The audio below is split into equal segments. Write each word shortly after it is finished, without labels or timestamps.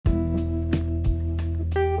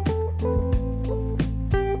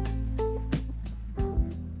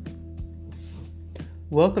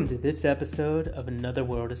Welcome to this episode of Another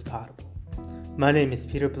World is Potable. My name is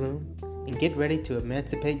Peter Bloom, and get ready to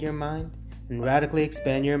emancipate your mind and radically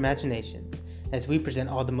expand your imagination as we present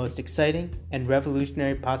all the most exciting and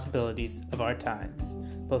revolutionary possibilities of our times,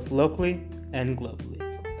 both locally and globally.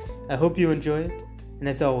 I hope you enjoy it, and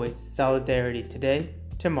as always, solidarity today,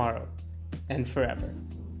 tomorrow, and forever.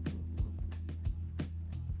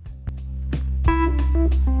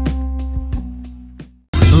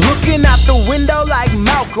 Looking out the window like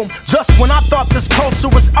Malcolm. Just when I thought this culture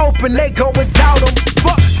was open, they go and doubt them.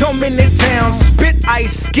 Fuck them in the town, spit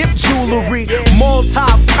ice, skip jewelry,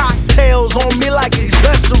 Molotov cocktails on me like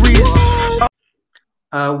accessories.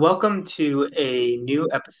 Welcome to a new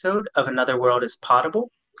episode of Another World is Potable.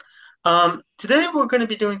 Today we're going to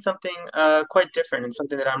be doing something quite different and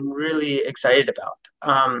something that I'm really excited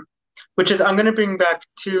about, which is I'm going to bring back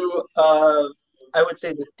two, I would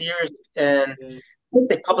say, the theorists and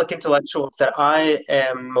public intellectuals that I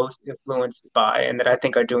am most influenced by and that I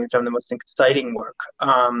think are doing some of the most exciting work,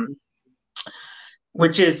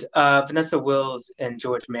 which is Vanessa Wills and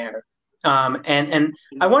George Mayer. And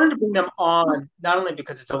I wanted to bring them on not only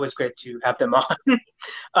because it's always great to have them on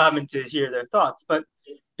and to hear their thoughts, but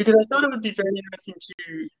because I thought it would be very interesting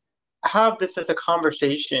to have this as a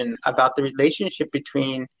conversation about the relationship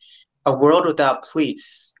between a world without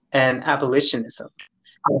police and abolitionism,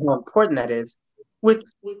 how important that is, with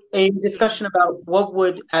a discussion about what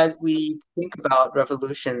would, as we think about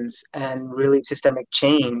revolutions and really systemic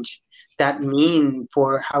change, that mean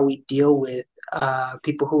for how we deal with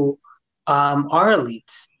people who are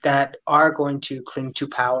elites that are going to cling to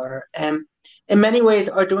power and in many ways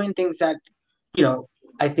are doing things that,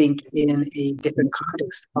 I think in a different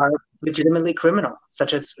context are legitimately criminal,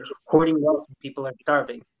 such as hoarding wealth when people are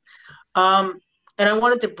starving. And I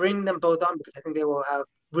wanted to bring them both on because I think they will have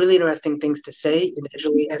really interesting things to say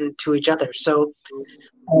individually and to each other. So,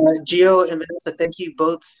 Gio and Vanessa, thank you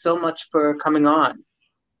both so much for coming on.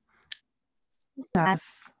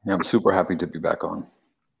 Yes. Yeah, I'm super happy to be back on.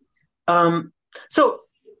 So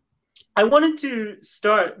I wanted to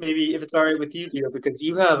start, maybe if it's all right with you, Gio, because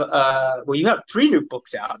you have you have 3 new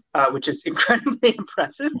books out, which is incredibly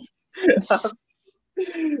impressive.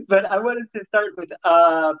 But I wanted to start with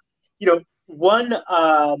the one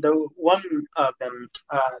of them,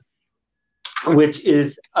 which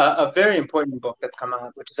is a very important book that's come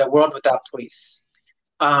out, which is A World Without Police.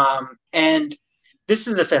 And this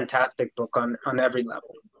is a fantastic book on every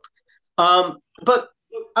level. But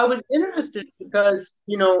I was interested because,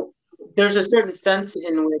 there's a certain sense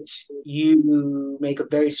in which you make a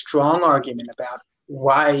very strong argument about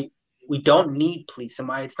why we don't need police and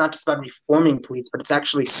why it's not just about reforming police, but it's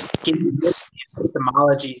actually giving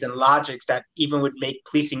epistemologies and logics that even would make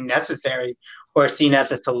policing necessary or seen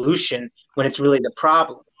as a solution when it's really the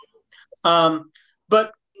problem.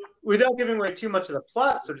 But without giving away too much of the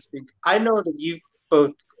plot, so to speak, I know that you've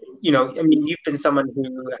both, you've been someone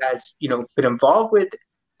who has, been involved with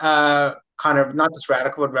kind of not just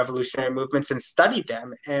radical but revolutionary movements and studied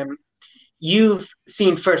them. And you've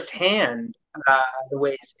seen firsthand the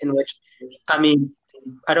ways in which, I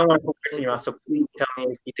don't want to put words in your mouth, so please tell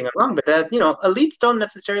me if you think I'm wrong, but that, elites don't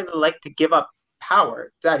necessarily like to give up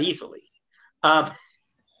power that easily.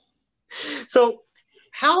 So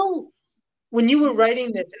when you were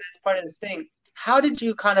writing this and as part of this thing, how did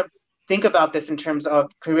you kind of think about this in terms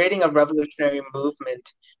of creating a revolutionary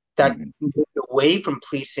movement that moved away from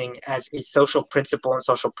policing as a social principle and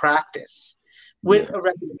social practice with a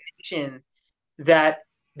recognition that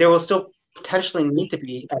there will still potentially need to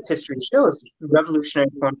be, as history shows, revolutionary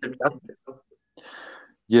forms of justice?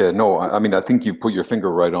 Yeah, no, I think you put your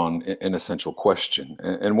finger right on an essential question.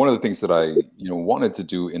 And one of the things that I, wanted to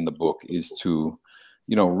do in the book is to,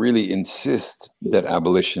 really insist that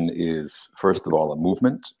abolition is, first of all, a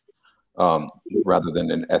movement, rather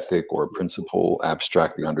than an ethic or a principle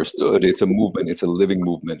abstractly understood. It's a movement. It's a living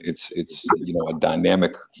movement. It's a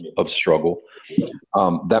dynamic of struggle.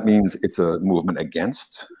 That means it's a movement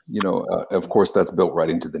against. Of course, that's built right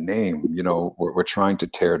into the name. We're trying to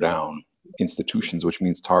tear down institutions, which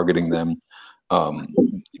means targeting them,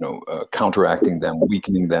 counteracting them,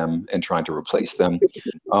 weakening them, and trying to replace them.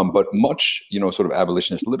 But much, sort of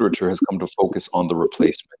abolitionist literature has come to focus on the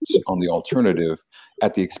replacement, on the alternative,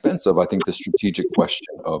 at the expense of, I think, the strategic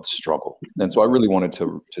question of struggle. And so I really wanted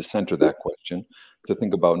to center that question, to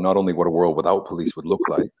think about not only what a world without police would look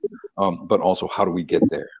like, but also how do we get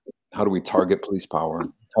there? How do we target police power?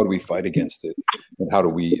 How do we fight against it? And how do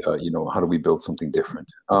we build something different?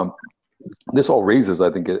 This all raises,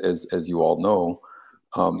 I think, as you all know,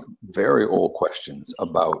 very old questions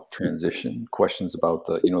about transition, questions about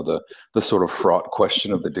the sort of fraught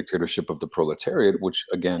question of the dictatorship of the proletariat, which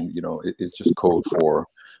again, is just code for,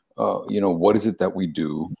 what is it that we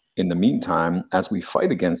do in the meantime as we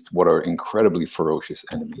fight against what are incredibly ferocious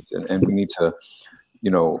enemies, and we need to,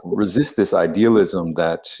 resist this idealism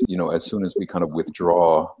that, as soon as we kind of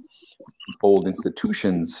withdraw old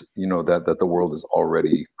institutions, that the world is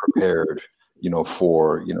already prepared,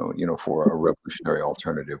 for a revolutionary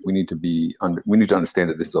alternative. We need to understand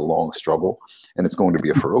that this is a long struggle, and it's going to be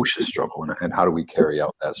a ferocious struggle. And how do we carry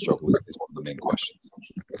out that struggle is one of the main questions.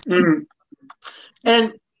 Mm.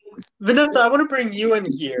 And Vanessa, I want to bring you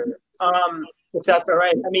in here, if that's all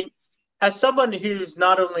right. I mean, as someone who's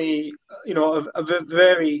not only, a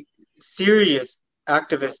very serious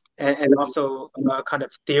activist and also a kind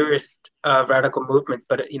of theorist of radical movements,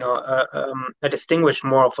 but a distinguished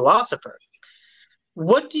moral philosopher.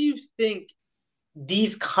 What do you think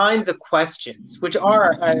these kinds of questions, which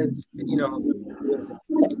are, as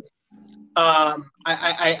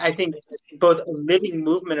I think both a living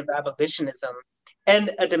movement of abolitionism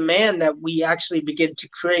and a demand that we actually begin to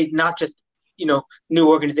create not just new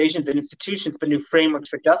organizations and institutions, but new frameworks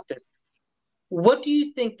for justice. What do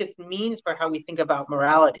you think this means for how we think about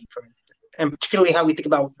morality, for instance, and particularly how we think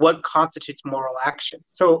about what constitutes moral action?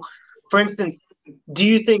 So, for instance, do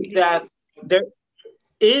you think that there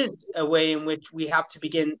is a way in which we have to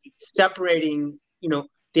begin separating,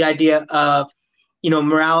 the idea of,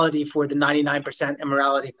 morality for the 99% and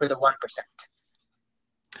morality for the 1%?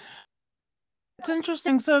 It's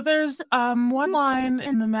interesting. So there's one line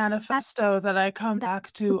in the manifesto that I come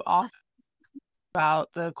back to often about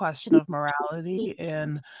the question of morality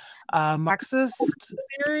in Marxist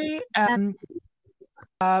theory. And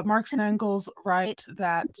Marx and Engels write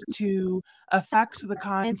that to affect the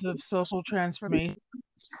kinds of social transformation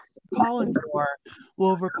calling for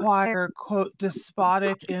will require, quote,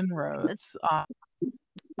 despotic inroads on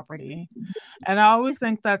property. And I always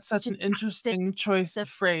think that's such an interesting choice of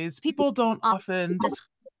phrase. People don't often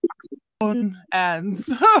own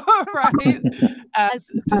ends, right,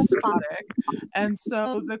 as despotic. And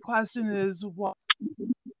so the question is, what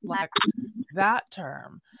reflect that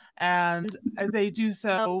term? And they do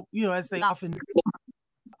so, as they often do,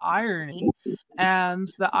 irony. And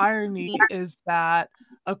the irony is that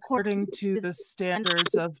according to the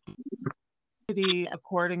standards of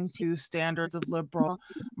according to standards of liberal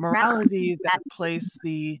morality that place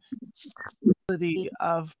the ability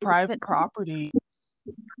of private property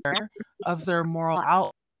of their moral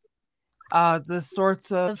outlook, the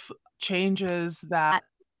sorts of changes that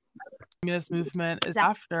the communist movement is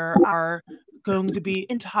after are going to be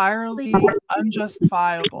entirely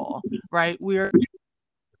unjustifiable, right? We're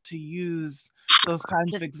to use those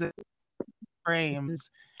kinds of existing frames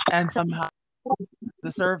and somehow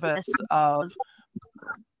the service of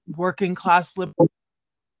working class liberal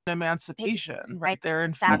emancipation, right? They're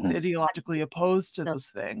in fact ideologically opposed to those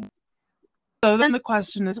things. So then the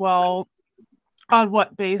question is, well, on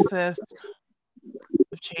what basis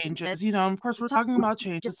of changes? Of course, we're talking about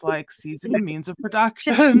changes like seizing the means of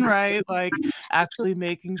production, right? Like actually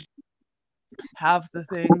making have the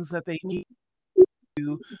things that they need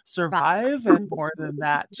to survive, and more than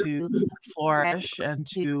that, to flourish and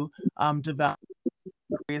to develop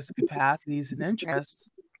various capacities and interests.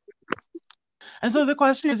 And so the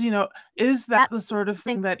question is that the sort of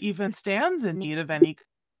thing that even stands in need of any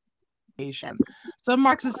communication? Some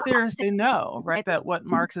Marxist theorists say no, right? That what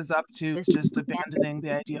Marx is up to is just abandoning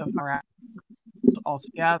the idea of morality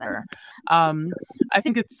altogether. I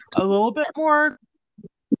think it's a little bit more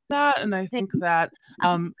that, and I think that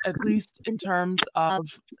at least in terms of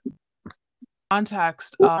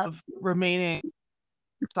context of remaining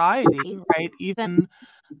society, right? Even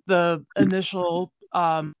the initial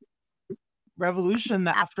revolution,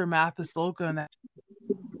 the aftermath is still going to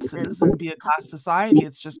and be a class society.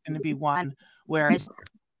 It's just going to be one where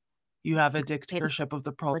you have a dictatorship of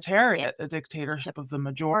the proletariat, a dictatorship of the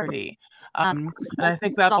majority. And I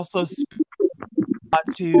think that also speaks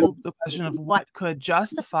to the question of what could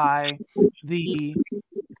justify the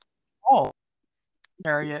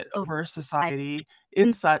proletariat over society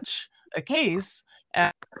in such a case.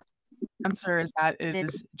 And the answer is that it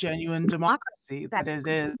is genuine democracy, that it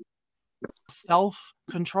is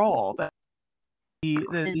self-control, that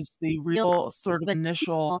is the real sort of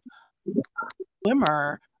initial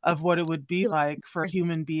glimmer of what it would be like for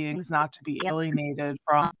human beings not to be alienated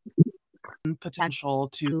from potential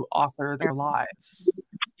to author their lives.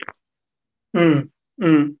 And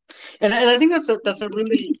I think that's a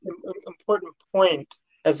really important point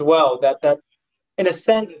as well, that in a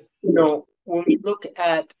sense, when we look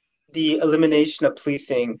at the elimination of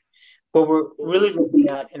policing, what we're really looking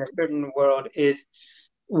at in a certain world is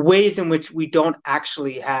ways in which we don't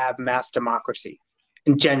actually have mass democracy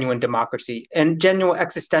and genuine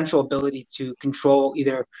existential ability to control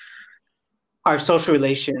either our social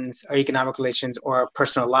relations, our economic relations, or our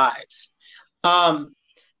personal lives. I'm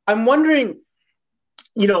wondering,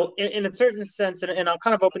 in a certain sense, and I'll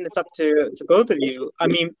kind of open this up to both of you. I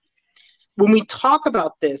mean, when we talk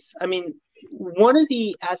about this, I mean, one of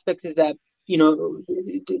the aspects is that,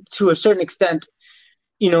 to a certain extent,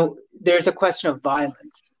 there's a question of violence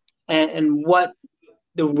and what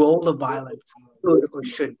the role of violence could or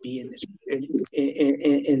should be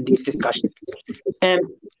in these discussions. And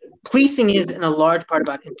policing is in a large part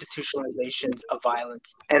about institutionalization of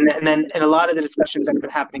violence. And then in a lot of the discussions that have been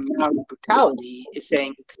happening now with brutality is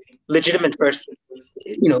saying legitimate versus,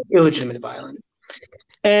 illegitimate violence.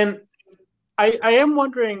 And I am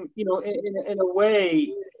wondering, in a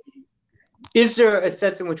way, is there a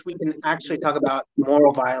sense in which we can actually talk about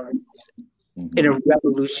moral violence in a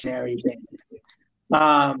revolutionary vein?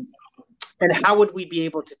 And how would we be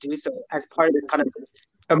able to do so as part of this kind of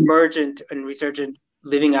emergent and resurgent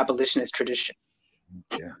living abolitionist tradition?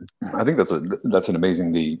 Yeah, I think that's an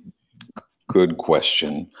amazingly good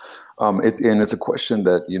question. It's a question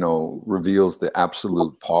that, reveals the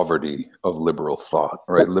absolute poverty of liberal thought,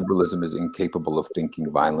 right? Liberalism is incapable of thinking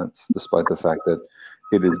violence, despite the fact that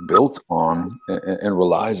it is built on and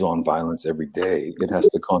relies on violence every day. It has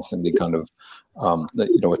to constantly kind of,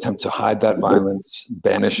 attempt to hide that violence,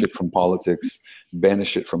 banish it from politics,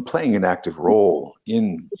 banish it from playing an active role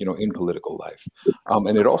in political life.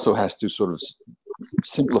 And it also has to sort of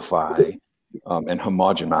simplify and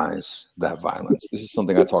homogenize that violence. This is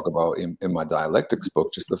something I talk about in my dialectics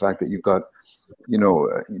book, just the fact that you've got,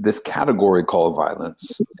 this category called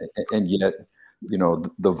violence, and yet,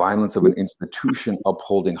 the violence of an institution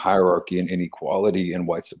upholding hierarchy and inequality and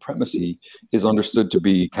white supremacy is understood to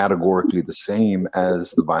be categorically the same as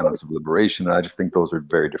the violence of liberation. And I just think those are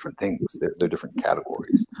very different things. They're different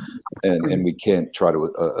categories, and we can't try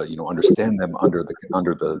to understand them under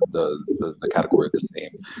the category of the same.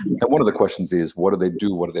 And one of the questions is, what do they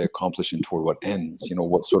do? What do they accomplish, and toward what ends?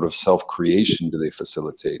 What sort of self-creation do they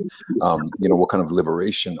facilitate? What kind of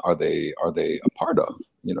liberation are they a part of?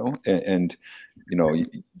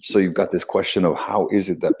 So you've got this question of how is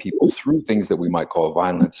it that people, through things that we might call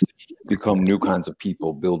violence, become new kinds of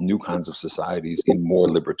people, build new kinds of societies in more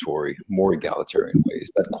liberatory, more egalitarian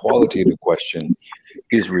ways. That qualitative question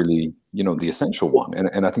is really, the essential one.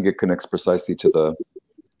 And I think it connects precisely to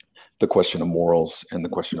the question of morals and the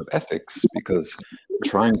question of ethics, because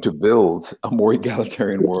trying to build a more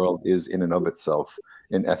egalitarian world is in and of itself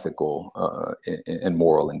an ethical and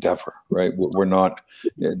moral endeavor, right? We're not,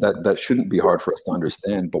 that shouldn't be hard for us to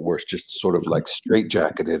understand, but we're just sort of like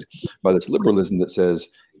straitjacketed by this liberalism that says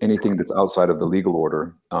anything that's outside of the legal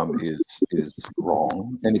order is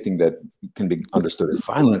wrong. Anything that can be understood as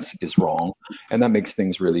violence is wrong. And that makes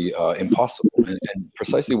things really impossible. And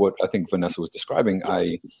precisely what I think Vanessa was describing,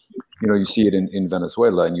 you see it in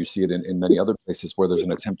Venezuela, and you see it in many other places where there's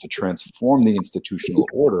an attempt to transform the institutional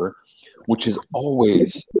order, which is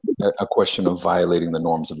always a question of violating the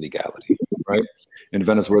norms of legality, right? In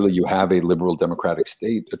Venezuela, you have a liberal democratic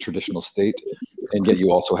state, a traditional state, and yet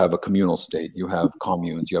you also have a communal state. You have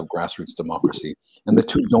communes, you have grassroots democracy, and the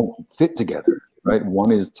two don't fit together, right?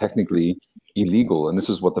 One is technically illegal, and this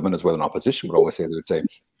is what the Venezuelan opposition would always say. They would say,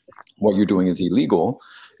 what you're doing is illegal.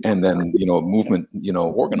 And then, movement,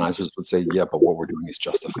 organizers would say, yeah, but what we're doing is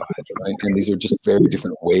justified, right? And these are just very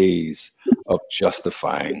different ways of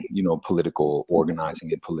justifying, political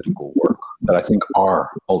organizing and political work that I think are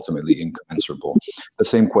ultimately incommensurable. The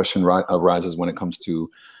same question arises when it comes to,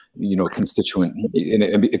 constituent,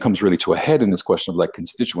 and it comes really to a head in this question of like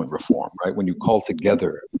constituent reform, right? When you call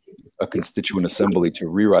together a constituent assembly to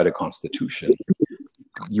rewrite a constitution,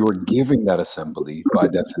 you're giving that assembly, by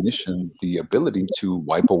definition, the ability to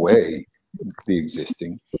wipe away the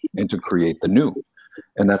existing and to create the new.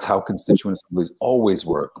 And that's how constituent assemblies always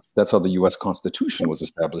work. That's how the US Constitution was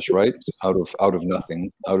established, right? Out of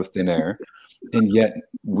nothing, out of thin air. And yet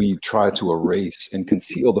we try to erase and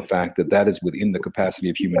conceal the fact that that is within the capacity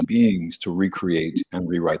of human beings to recreate and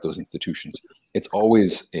rewrite those institutions. It's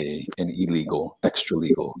always an illegal,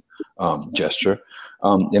 extra-legal gesture.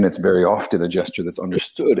 And it's very often a gesture that's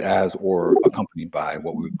understood as or accompanied by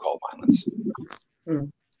what we would call violence.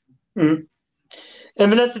 Mm-hmm. And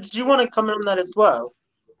Vanessa, did you want to comment on that as well?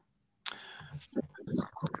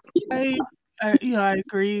 I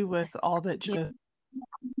agree with all that you.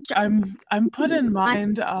 I'm put in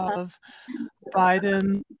mind of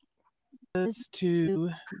Biden to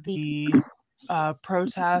the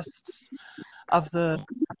protests of the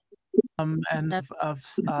and of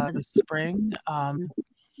the spring of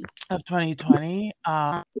 2020,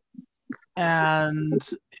 and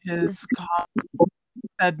his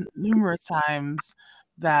said numerous times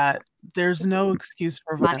that there's no excuse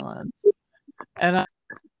for violence, and I'm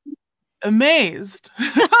amazed.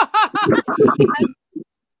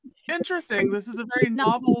 Interesting. This is a very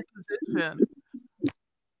novel position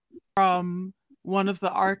from one of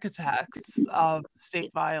the architects of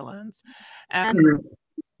state violence, and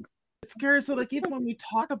it's curious. So, like, even when we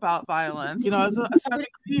talk about violence, you know,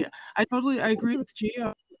 I agree with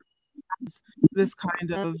Gio. This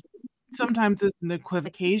kind of sometimes it's an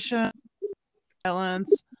equivocation,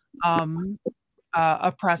 violence,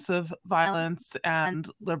 oppressive violence, and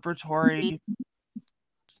liberatory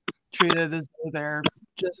treated as though they're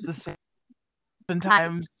just the same.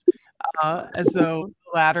 Sometimes as though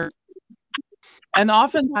the latter. And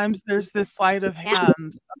oftentimes there's this sleight of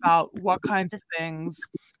hand about what kinds of things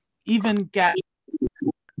even get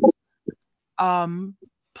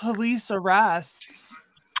police arrests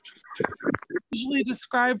usually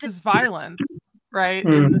described as violence, right,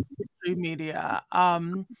 in the mainstream media.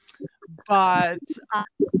 But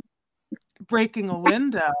breaking a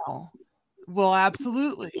window will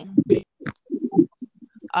absolutely be.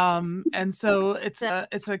 And so it's a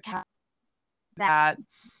that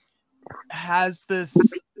has this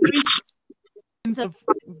kinds of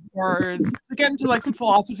words to get into like some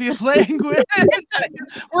philosophy of language.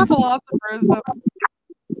 We're philosophers, so,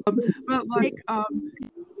 but like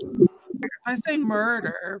if I say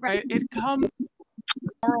murder, right, it comes,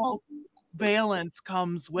 moral valence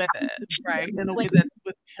comes with it, right, in a way that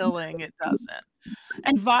with killing it doesn't.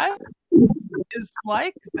 And violence is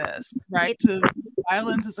like this, right?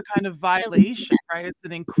 Violence is a kind of violation, right? It's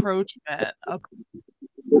an encroachment of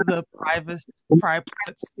the private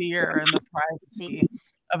sphere and the privacy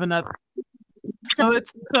of another. So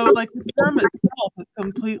like the term itself is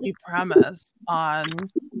completely premised on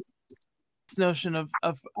this notion of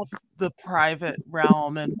the private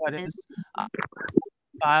realm and what is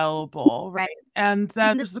violable, right? And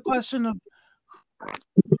then there's the question of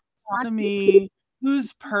autonomy,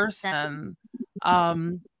 whose person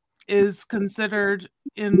is considered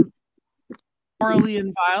morally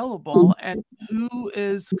inviolable and who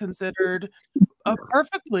is considered a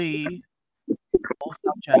perfectly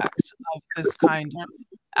subject of this kind of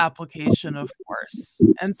application of force.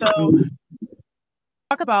 And so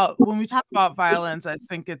when we talk about violence, I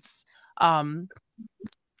think it's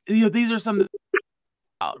these are some,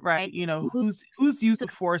 right, whose use of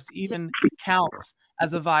force even counts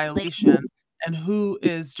as a violation and who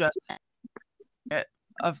is just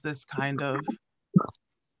of this kind of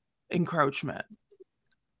encroachment.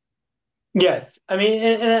 Yes, I mean,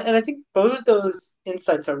 and I think both of those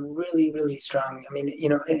insights are really, really strong. I mean,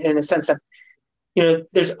 in a sense that,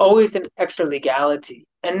 there's always an extra legality,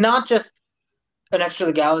 and not just an extra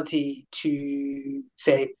legality to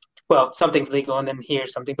say, well, something's legal and then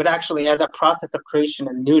here's something, but actually as a process of creation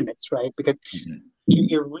and newness, right? Because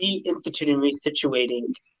you're reinstituting,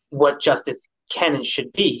 resituating what justice can and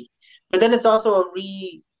should be. But then it's also a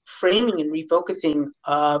reframing and refocusing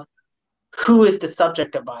of who is the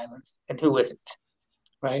subject of violence and who isn't,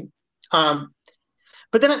 right?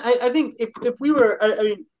 But then I think if we were,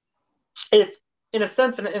 if in a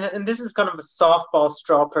sense, and this is kind of a softball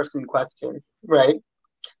straw person question, right?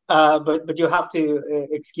 But you'll have to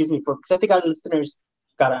excuse me for, because I think our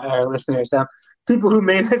listeners, people who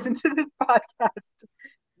may listen to this podcast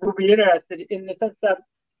will be interested in the sense that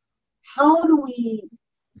how do we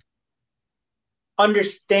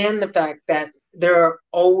understand the fact that there are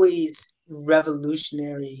always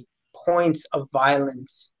revolutionary points of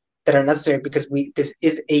violence that are necessary, because this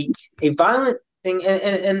is a violent thing,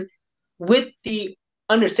 and with the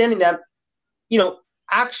understanding that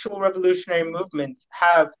actual revolutionary movements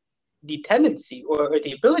have the tendency or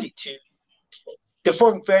the ability to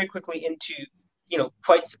deform very quickly into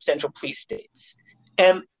quite substantial police states.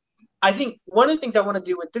 And I think one of the things I want to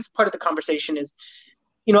do with this part of the conversation is,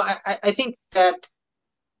 I think that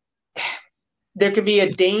there can be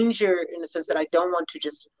a danger in the sense that I don't want to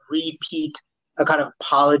just repeat a kind of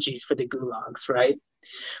apologies for the gulags, right?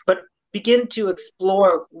 But begin to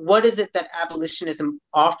explore what is it that abolitionism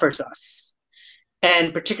offers us,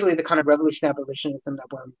 and particularly the kind of revolutionary abolitionism that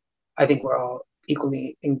I think we're all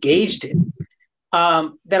equally engaged in,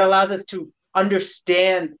 that allows us to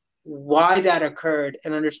understand why that occurred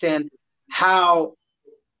and understand how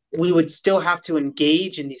we would still have to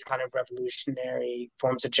engage in these kind of revolutionary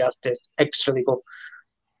forms of justice, extra-legal,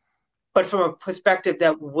 but from a perspective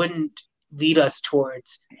that wouldn't lead us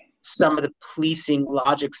towards some of the policing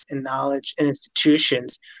logics and knowledge and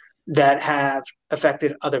institutions that have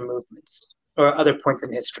affected other movements or other points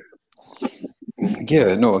in history.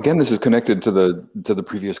 Yeah, no, again, this is connected to the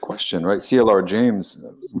previous question, right? CLR James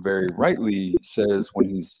very rightly says when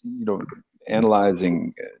he's,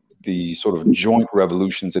 analyzing the sort of joint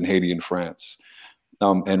revolutions in Haiti and France,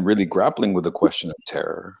 and really grappling with the question of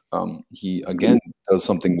terror, he again does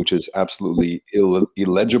something which is absolutely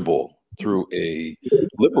illegible through a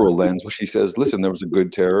liberal lens, which he says, listen, there was a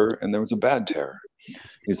good terror and there was a bad terror.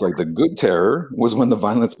 He's like, the good terror was when the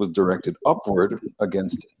violence was directed upward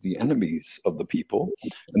against the enemies of the people,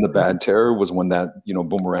 and the bad terror was when that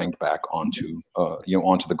boomeranged back onto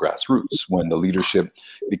the grassroots, when the leadership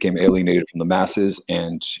became alienated from the masses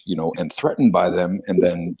and threatened by them, and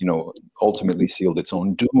then ultimately sealed its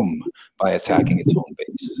own doom by attacking its own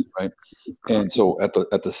base, right? And so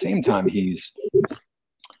at the same time, he's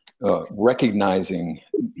recognizing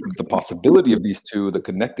the possibility of these two, the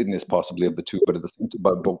connectedness possibly of the two, but at the same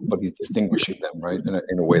time, but he's distinguishing them, right,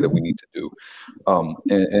 in a way that we need to do.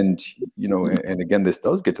 And again, this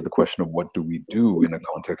does get to the question of what do we do in a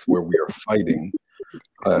context where we are fighting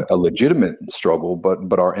a legitimate struggle,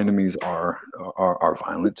 but our enemies are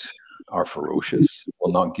violent, are ferocious,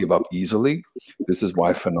 will not give up easily. This is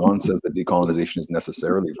why Fanon says that decolonization is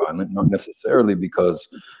necessarily violent, not necessarily because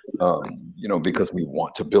because we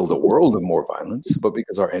want to build a world of more violence, but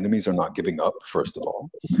because our enemies are not giving up, first of all,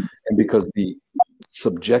 and because the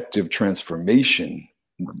subjective transformation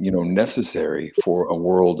necessary for a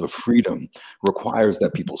world of freedom requires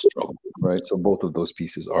that people struggle, right? So both of those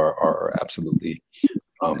pieces are absolutely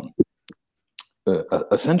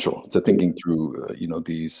essential to thinking through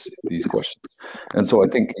these questions. And so I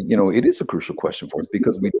think it is a crucial question for us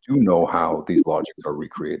because we do know how these logics are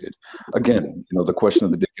recreated. Again, the question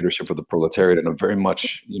of the dictatorship of the proletariat, and I'm very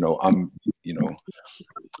much I'm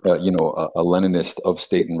a Leninist of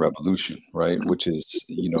state and revolution, right? Which is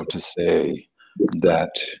to say that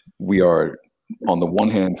we are on the one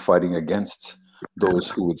hand fighting against those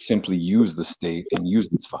who would simply use the state and use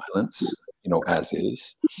its violence as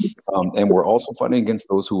is. And we're also fighting against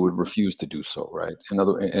those who would refuse to do so, right?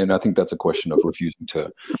 And I think that's a question of refusing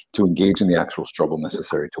to engage in the actual struggle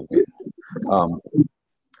necessary to win.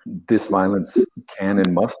 This violence can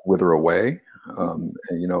and must wither away, and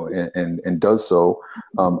does so,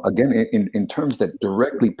 again, in terms that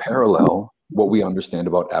directly parallel what we understand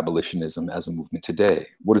about abolitionism as a movement today.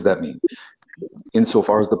 What does that mean?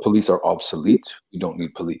 Insofar as the police are obsolete, we don't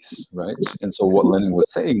need police, right? And so what Lenin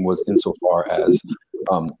was saying was, insofar as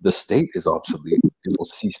the state is obsolete, it will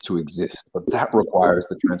cease to exist. But that requires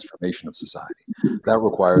the transformation of society. That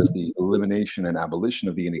requires the elimination and abolition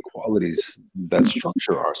of the inequalities that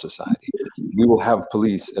structure our society. We will have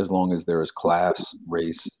police as long as there is class,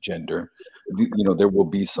 race, gender. There will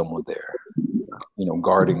be someone there,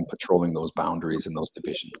 guarding, patrolling those boundaries and those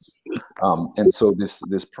divisions. And so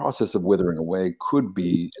this process of withering away could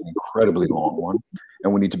be an incredibly long one,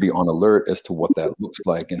 and we need to be on alert as to what that looks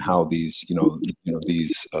like and how these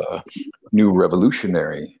new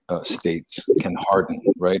revolutionary states can harden,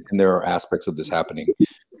 right? And there are aspects of this happening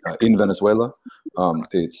in Venezuela.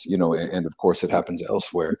 It's and of course it happens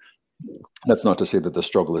elsewhere. That's not to say that the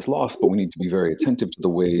struggle is lost, but we need to be very attentive to the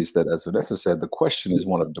ways that, as Vanessa said, the question is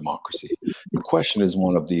one of democracy. The question is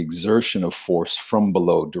one of the exertion of force from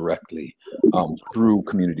below directly through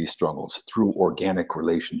community struggles, through organic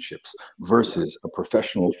relationships, versus a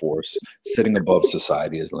professional force sitting above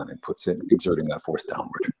society, as Lenin puts it, exerting that force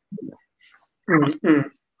downward. Mm-hmm.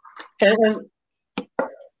 And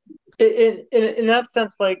in that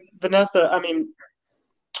sense, like Vanessa, I mean,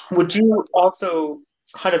 would you also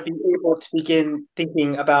kind of be able to begin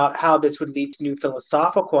thinking about how this would lead to new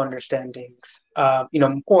philosophical understandings, or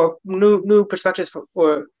new perspectives,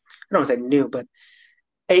 or I don't want to say new, but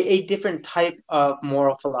a different type of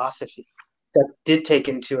moral philosophy that did take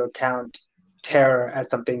into account terror as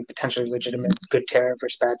something potentially legitimate, good terror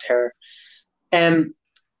versus bad terror. And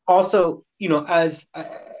also, as I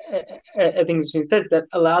think it's been said, that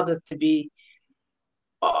allows us to be,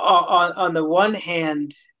 on the one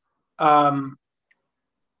hand,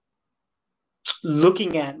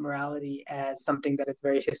 looking at morality as something that is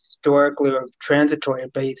very historically or transitory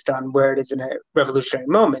based on where it is in a revolutionary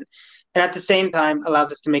moment. And at the same time,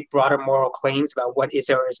 allows us to make broader moral claims about what is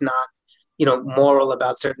or is not, moral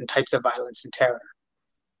about certain types of violence and terror.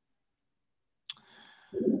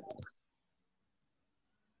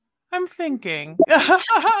 I'm thinking. Yeah.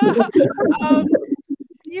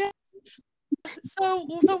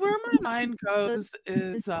 So where my mind goes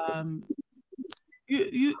is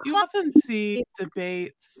you often see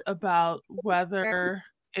debates about whether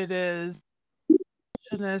it is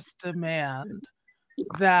abolitionist demand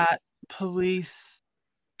that police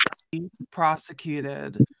be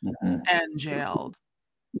prosecuted and jailed.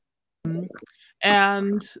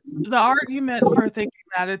 And the argument for thinking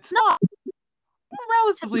that it's not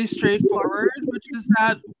relatively straightforward, which is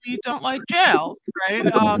that we don't like jails,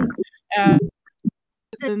 right? And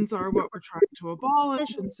prisons are what we're trying to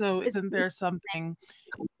abolish, and so isn't there something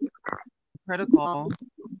critical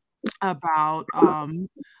about when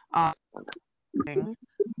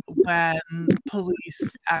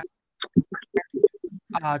police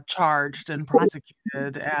charged and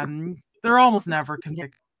prosecuted, and they're almost never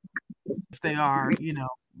convicted. If they are,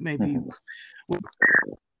 maybe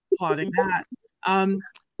plotting that.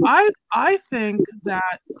 I think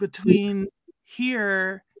that between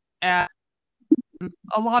here and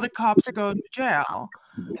a lot of cops are going to jail.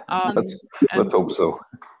 Let's hope so.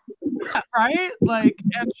 Yeah, right? Like,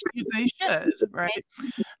 and they should, right?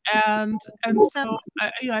 And so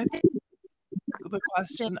I think the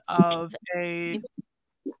question of a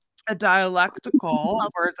dialectical, a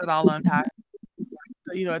word that I'll unpack,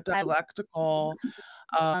 a dialectical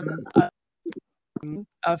of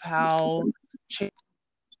how change,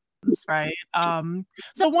 right?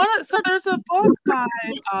 So there's a book by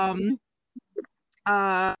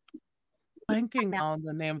blanking on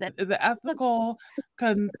the name, the ethical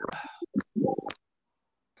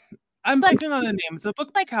I'm blanking on the name. It's a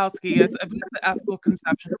book by Kautsky. It's the ethical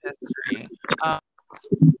conception of history.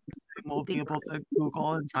 We'll be able to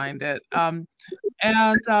Google and find it.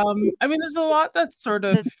 There's a lot that's sort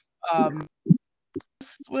of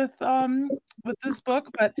with this book,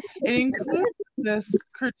 but it includes this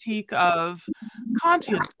critique of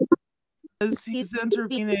Kantian. As he's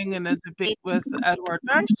intervening in a debate with Edward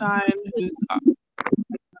Bernstein, who's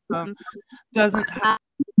doesn't have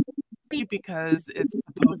because it's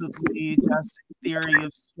supposedly just a theory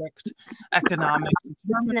of strict economic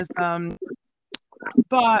determinism,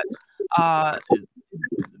 but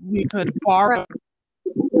we could borrow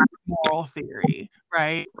moral theory,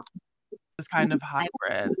 right? This kind of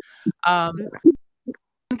hybrid. And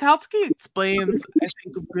Kautsky explains, I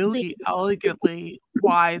think, really elegantly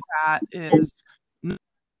why that is.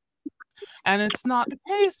 And it's not the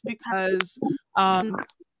case because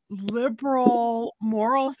liberal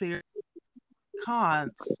moral theory,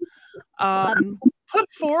 Kant's,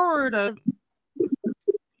 put forward a,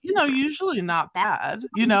 usually not bad,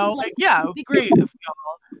 like, yeah, it would be great if we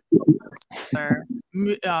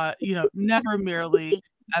all, never merely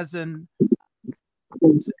as an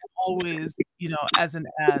always, as an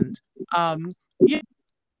end.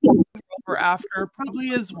 Or after probably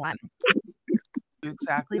is one.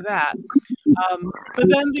 Exactly that. But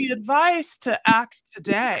then the advice to act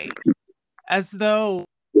today as though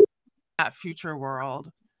that future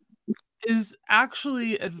world is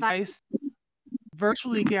actually advice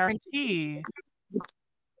virtually guarantee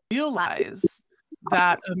realize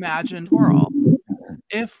that imagined world.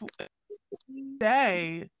 If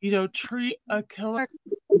they, treat a killer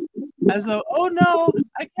as though, oh no,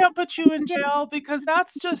 I can't put you in jail because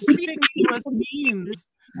that's just treating you as a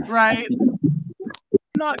means, right? I'm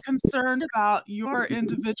not concerned about your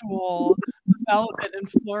individual development and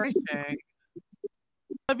flourishing.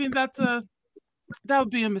 I mean, that would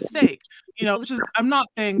be a mistake, which is, I'm not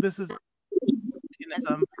saying this is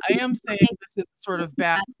Kantianism. I am saying this is sort of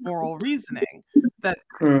bad moral reasoning that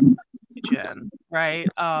right?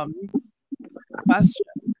 Question.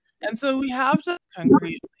 And so we have to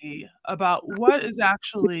concretely about what is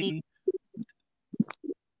actually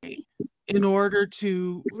in order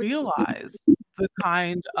to realize the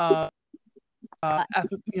kind of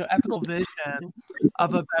ethical vision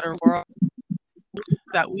of a better world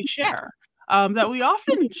that we share, that we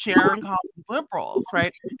often share in common with liberals,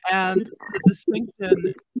 right? And the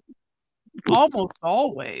distinction almost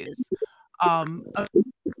always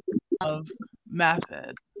of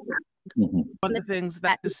method. One of the things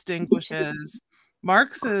that distinguishes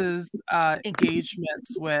Marx's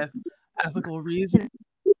engagements with ethical reasoning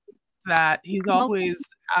that he's always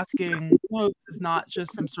asking, this is not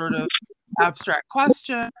just some sort of abstract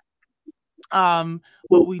question.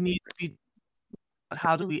 What we need to be,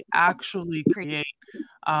 how do we actually create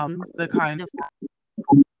the kind of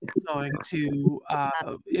going to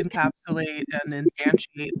encapsulate and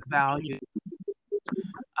instantiate the value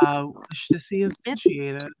to see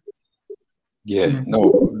instantiated. Yeah,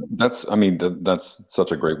 no, that's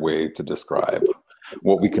such a great way to describe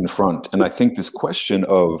what we confront. And I think this question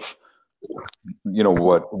of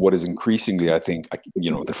what is increasingly, I think,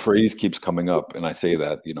 the phrase keeps coming up, and I say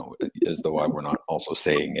that, as though I were not also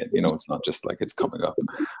saying it. It's not just like it's coming up,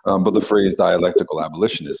 but the phrase dialectical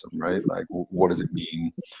abolitionism, right? Like, what does it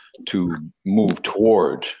mean to move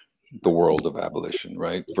toward the world of abolition,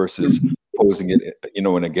 right? Versus posing it,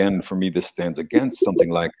 and again, for me, this stands against something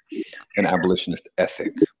like an abolitionist ethic,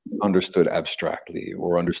 understood abstractly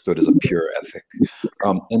or understood as a pure ethic.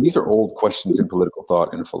 And these are old questions in political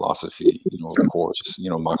thought and philosophy. Of course,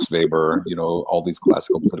 Max Weber, all these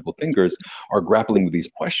classical political thinkers are grappling with these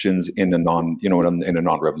questions in a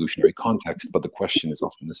non-revolutionary context, but the question is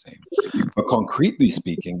often the same. But concretely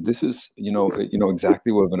speaking, this is,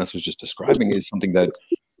 exactly what Vanessa was just describing, is something that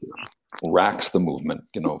racks the movement,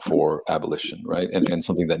 for abolition, right? And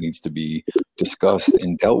something that needs to be discussed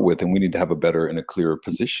and dealt with, and we need to have a better and a clearer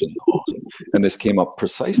position on. And this came up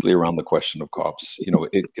precisely around the question of cops.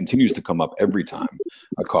 It continues to come up every time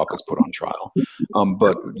a cop is put on trial.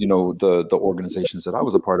 But the organizations that I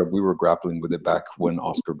was a part of, we were grappling with it back when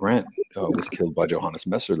Oscar Grant was killed by Johannes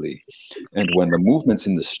Messerli, and when the movements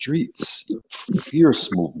in the streets, fierce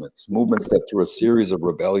movements that through a series of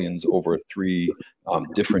rebellions over 3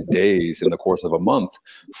 different days in the course of a month,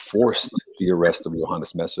 forced the arrest of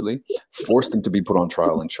Johannes Messerli, forced him to be put on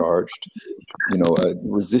trial and charged,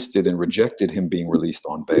 resisted and rejected him being released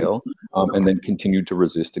on bail, and then continued to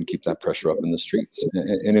resist and keep that pressure up in the streets.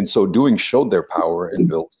 And in so doing, showed their power and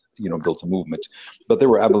built a movement. But there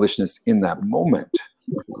were abolitionists in that moment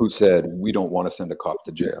who said, we don't want to send a cop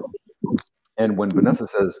to jail. And when Vanessa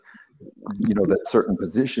says, that certain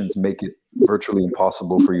positions make it virtually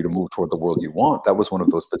impossible for you to move toward the world you want, that was one of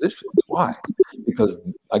those positions. Why? Because,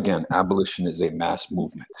 again, abolition is a mass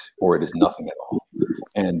movement, or it is nothing at all.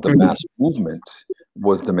 And the mass movement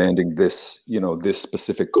was demanding this, this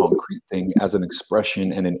specific concrete thing as an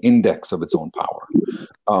expression and an index of its own power.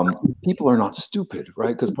 People are not stupid,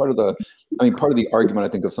 right? Because part of the argument, I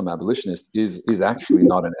think, of some abolitionists is actually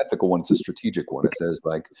not an ethical one, it's a strategic one. It says,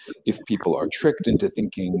 like, if people are tricked into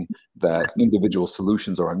thinking that individual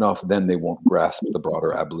solutions are enough, then they won't grasp the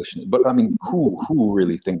broader abolition. But who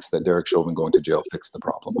really thinks that Derek Chauvin going to jail fixed the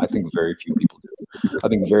problem? I think very few people do. I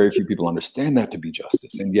think very few people understand that to be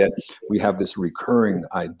justice. And yet we have this recurring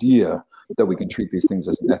idea that we can treat these things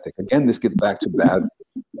as an ethic. Again, this gets back to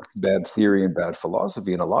bad theory and bad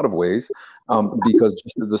philosophy in a lot of ways, because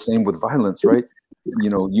just the same with violence, right?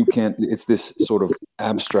 You can't, it's this sort of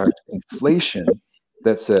abstract inflation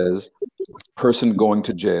that says person going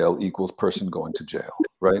to jail equals person going to jail,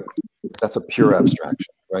 right? That's a pure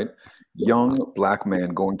abstraction, right? Young Black man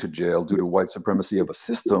going to jail due to white supremacy of a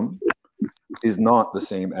system is not the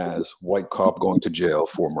same as white cop going to jail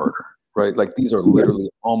for murder, right? Like, these are literally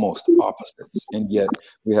almost opposites, and yet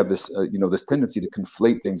we have this, this tendency to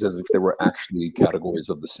conflate things as if they were actually categories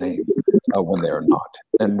of the same, when they are not.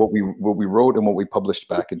 And what we wrote and what we published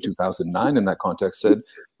back in 2009 in that context said,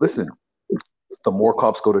 listen, the more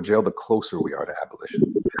cops go to jail, the closer we are to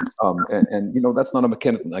abolition. And that's not a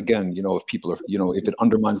mechanical. Again, if people are, if it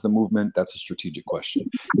undermines the movement, that's a strategic question.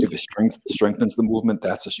 If it strengthens the movement,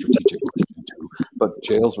 that's a strategic question too. But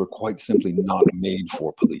jails were quite simply not made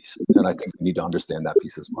for police, and I think we need to understand that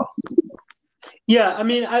piece as well. Yeah, I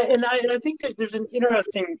mean, I think that there's an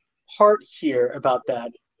interesting part here about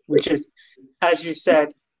that, which is, as you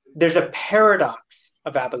said, there's a paradox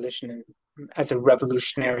of abolitionism as a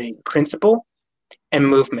revolutionary principle and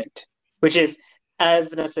movement, which is, as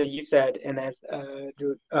Vanessa, you said, and as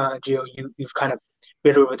Gio, you've kind of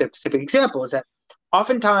read with a specific example, is that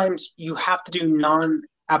oftentimes you have to do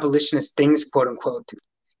non-abolitionist things, quote unquote,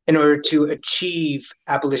 in order to achieve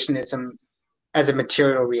abolitionism as a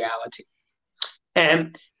material reality.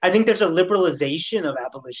 And I think there's a liberalization of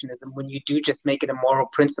abolitionism when you do just make it a moral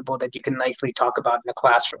principle that you can nicely talk about in a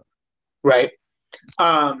classroom, right?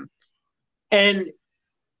 And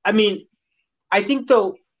I mean, I think,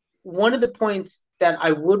 though, one of the points that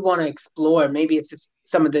I would want to explore, maybe it's just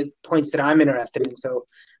some of the points that I'm interested in, so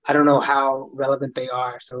I don't know how relevant they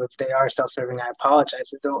are. So if they are self-serving, I apologize.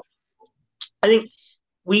 So I think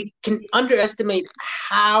we can underestimate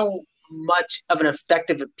how much of an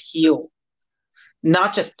effective appeal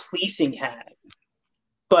not just policing has,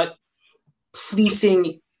 but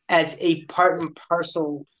policing as a part and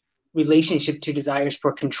parcel relationship to desires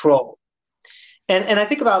for control. And I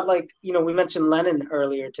think about, like, we mentioned Lenin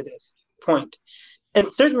earlier to this point.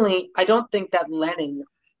 And certainly, I don't think that Lenin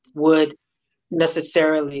would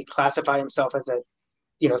necessarily classify himself as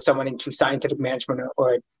someone into scientific management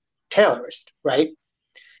or a Taylorist, right?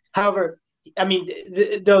 However, I mean,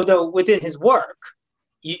 though within his work,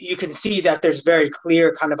 you can see that there's very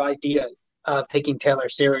clear kind of idea of taking Taylor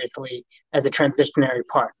seriously as a transitionary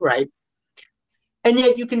part, right? And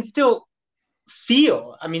yet you can still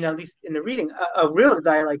feel, I mean, at least in the reading, a real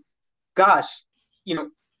desire, like, gosh, you know,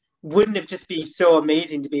 wouldn't it just be so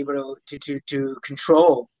amazing to be able to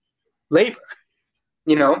control labor,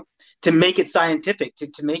 you know, to make it scientific,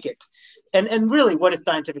 to make it, and really, what is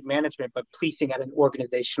scientific management but policing at an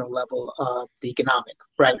organizational level of the economic,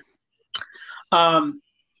 right? Um,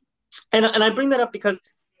 and I bring that up because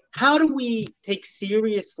how do we take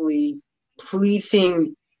seriously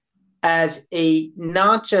policing as a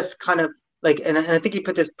not just kind of like, and I think you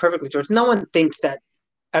put this perfectly, George. No one thinks that,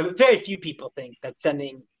 very few people think that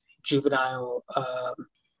sending juvenile,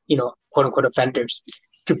 quote unquote offenders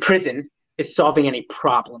to prison is solving any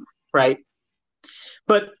problem, right?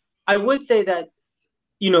 But I would say that,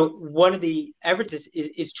 one of the efforts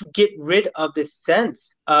is to get rid of this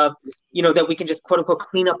sense of, that we can just quote unquote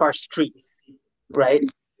clean up our streets, right?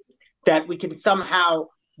 That we can somehow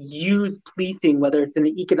use policing, whether it's in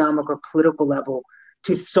the economic or political level,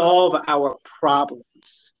 to solve our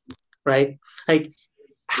problems, right? Like,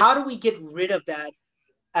 how do we get rid of that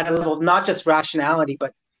at a level of not just rationality,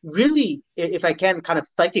 but really, if I can, kind of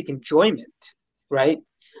psychic enjoyment, right?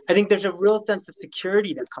 I think there's a real sense of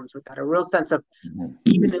security that comes with that, a real sense of,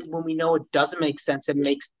 even when we know it doesn't make sense, it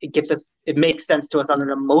makes sense to us on an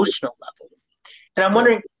emotional level. And I'm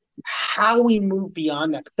wondering how we move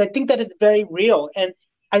beyond that, because I think that is very real. And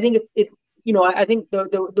I think I think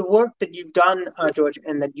the work that you've done, George,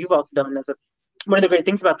 and that you've also done one of the great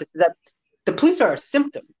things about this is that the police are a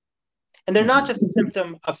symptom, and they're not just a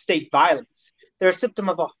symptom of state violence. They're a symptom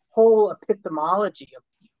of a whole epistemology of,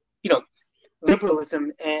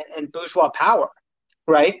 liberalism and bourgeois power,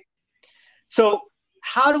 right? So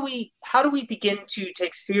how do we begin to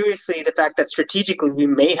take seriously the fact that strategically we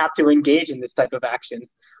may have to engage in this type of actions,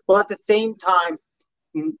 while at the same time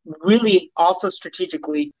really also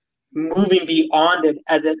strategically moving beyond it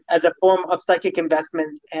as a form of psychic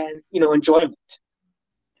investment and enjoyment?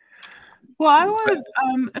 Well, I would,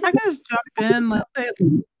 if I could just jump in, let's say,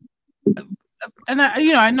 and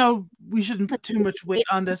I know we shouldn't put too much weight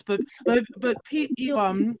on this, but Pete,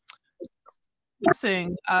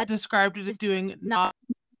 Singh described it as doing not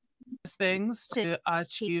things to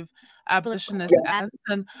achieve abolitionist ends,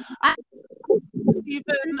 and I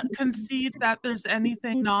even concede that there's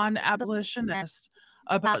anything non-abolitionist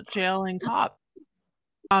about jailing cops.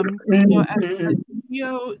 As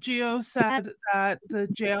Gio said that the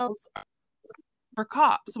jails are for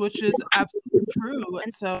cops, which is absolutely true,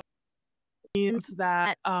 and so means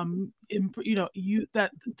that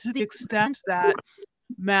that to the extent that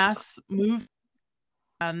mass movement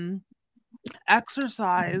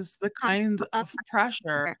exercise the kind of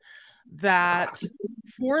pressure that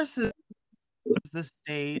forces the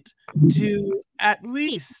state to at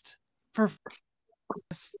least perform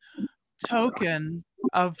this token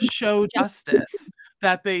of show justice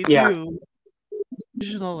that they do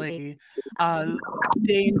occasionally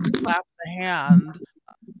deign to slap the hand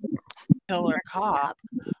killer cop,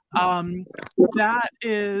 that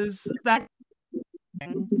the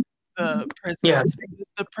prisons, because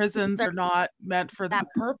the prisons are not meant for that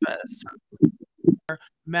purpose. They're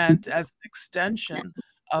meant as an extension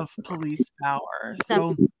of police power.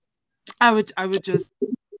 So I would just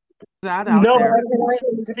that out there.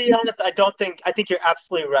 To be honest, I think you're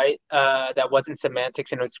absolutely right. That wasn't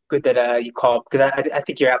semantics, and it's good that you called, because I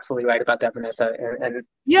think you're absolutely right about that, Vanessa. And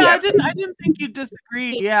I didn't think you'd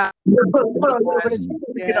disagree. Yeah.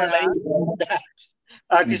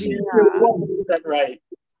 That's right.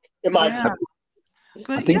 In my opinion.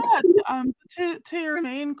 But to your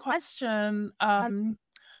main question, and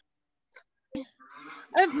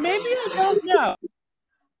maybe I don't know.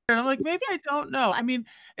 Like, maybe I don't know. I mean,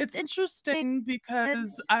 it's interesting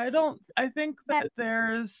because I think that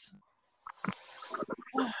there's,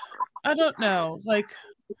 I don't know. Like,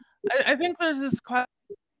 I think there's this question,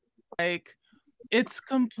 like, it's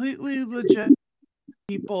completely legit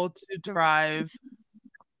people to derive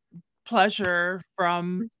pleasure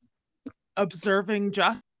from observing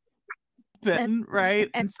justice, right?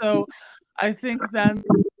 And so I think then,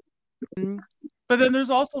 but then there's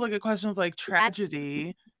also like a question of like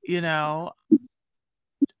tragedy, like,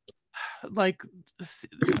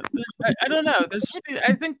 I don't know.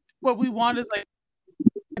 I think what we want is like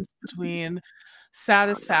between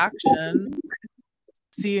satisfaction,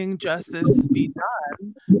 seeing justice be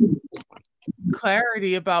done,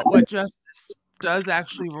 clarity about what justice does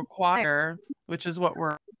actually require, which is what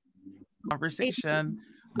we're conversation,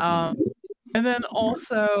 and then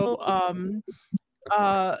also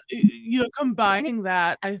combining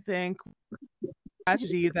that, I think,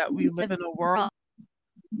 tragedy that we live in a world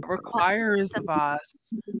that requires of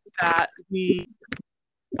us that we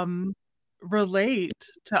relate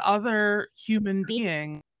to other human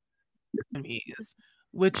beings,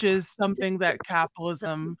 which is something that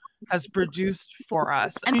capitalism has produced for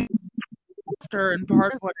us. I mean, and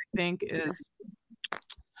part of what I think is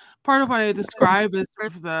part of what I describe as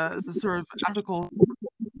sort of the sort of ethical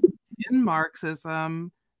in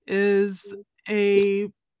Marxism is a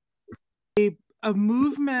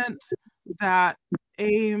movement that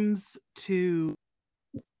aims to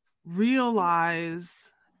realize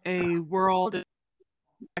a world and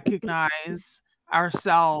recognize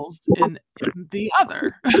ourselves in the other,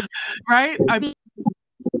 right? I mean,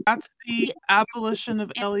 that's the abolition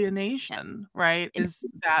of alienation, right? Is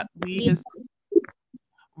that we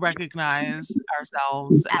recognize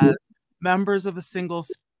ourselves as members of a single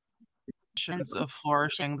species of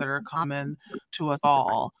flourishing that are common to us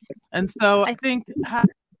all. And so I think having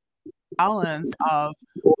a balance of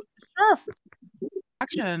sure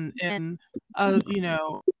action in a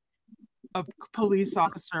police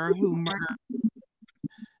officer who murdered,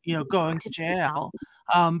 going to jail,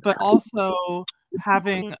 but also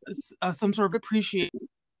having some sort of appreciation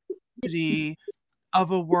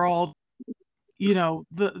of a world,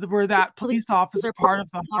 where that police officer, part of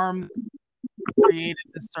the harm created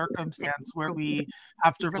the circumstance where we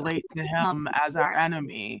have to relate to him as our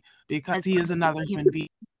enemy because he is another human being.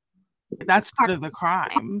 That's part of the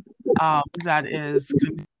crime that is.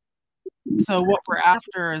 So what we're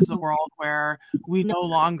after is a world where we no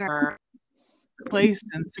longer placed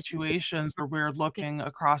in situations where we're looking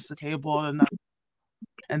across the table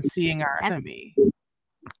and seeing our enemy.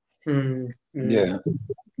 Yeah.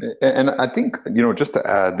 And I think, just to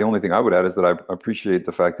add, the only thing I would add is that I appreciate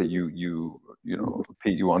the fact that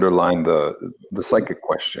Pete, you underline the psychic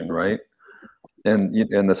question, right? And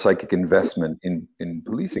the psychic investment in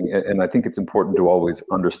policing. And I think it's important to always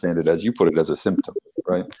understand it, as you put it, as a symptom,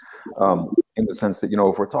 right? In the sense that,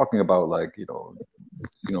 if we're talking about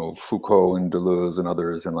Foucault and Deleuze and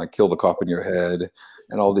others and kill the cop in your head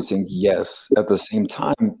and all these things, yes, at the same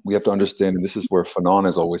time, we have to understand, and this is where Fanon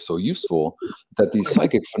is always so useful, that these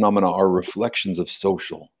psychic phenomena are reflections of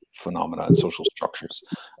social phenomena and social structures.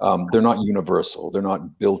 They're not universal. They're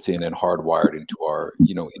not built in and hardwired into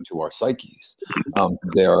our psyches.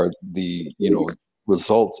 They are the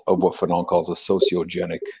result of what Fanon calls a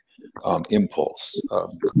sociogenic impulse.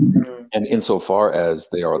 And insofar as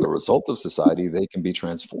they are the result of society, they can be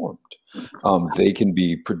transformed. They can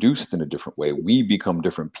be produced in a different way. We become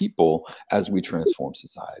different people as we transform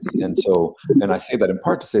society. And I say that in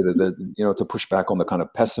part to say that to push back on the kind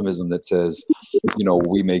of pessimism that says,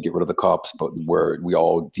 we may get rid of the cops, but we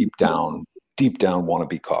all deep down want to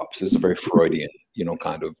be cops. This is a very Freudian,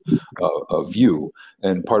 kind of view.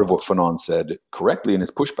 And part of what Fanon said correctly in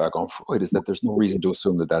his pushback on Freud is that there's no reason to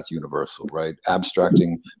assume that that's universal, right?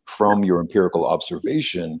 Abstracting from your empirical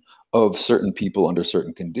observation of certain people under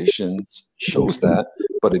certain conditions shows that,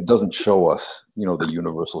 but it doesn't show us, the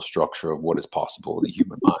universal structure of what is possible in the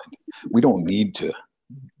human mind. We don't need to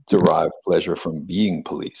derive pleasure from being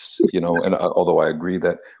police, and although I agree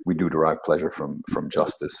that we do derive pleasure from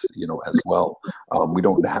justice, as well, we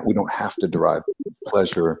don't have to derive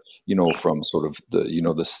pleasure, from sort of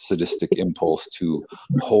the sadistic impulse to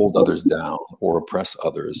hold others down or oppress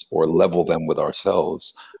others or level them with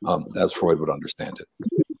ourselves, as Freud would understand it.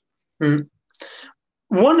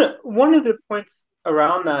 One of the points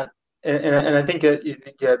around that, and I think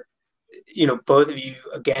that both of you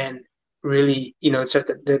again really, it's just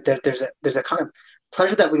that there's a kind of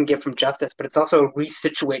pleasure that we can get from justice, but it's also a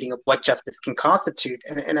resituating of what justice can constitute.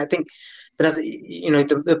 And I think that,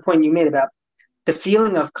 the point you made about the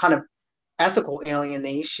feeling of kind of ethical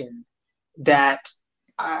alienation that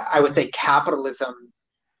I would say capitalism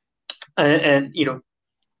and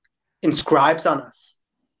inscribes on us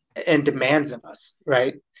and demands of us,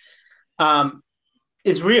 right?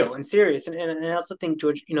 Is real and serious. And I also think,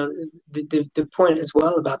 George, the point as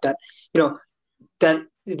well about that, that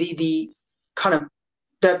the kind of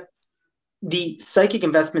that the psychic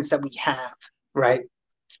investments that we have, right,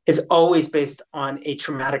 is always based on a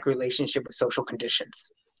traumatic relationship with social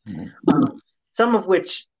conditions. Some of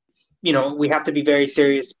which, we have to be very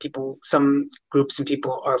serious. Some groups and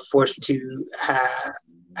people are forced to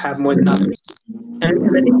have more than others. And I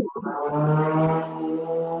think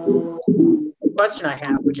the question I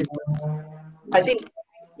have, which is, I think,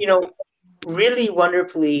 really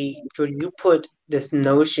wonderfully, Jordan, you put this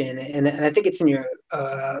notion, and I think it's in your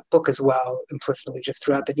book as well, implicitly, just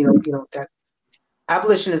throughout that, that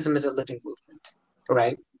abolitionism is a living movement,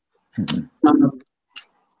 right?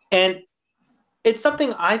 And it's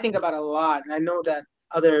something I think about a lot, and I know that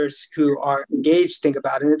others who are engaged think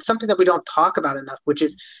about it, and it's something that we don't talk about enough, which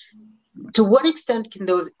is to what extent can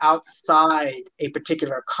those outside a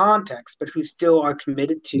particular context, but who still are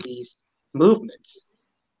committed to these movements,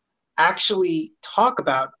 actually talk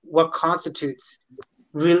about what constitutes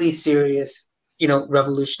really serious,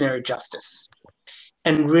 revolutionary justice,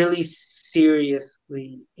 and really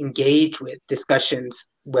seriously engage with discussions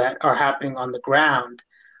that are happening on the ground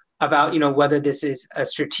about, whether this is a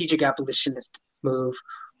strategic abolitionist move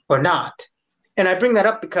or not. And I bring that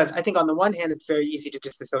up because I think on the one hand, it's very easy to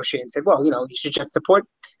disassociate and say, well, you should just support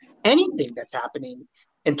anything that's happening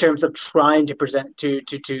in terms of trying to present to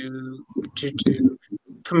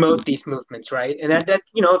promote these movements, right? And that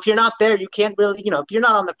if you're not there, you can't really, if you're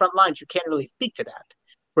not on the front lines, you can't really speak to that,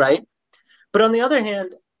 right? But on the other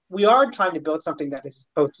hand, we are trying to build something that is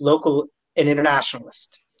both local and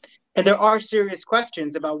internationalist. And there are serious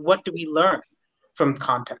questions about what do we learn from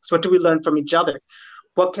context? What do we learn from each other?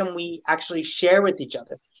 What can we actually share with each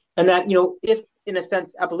other? And that, if in a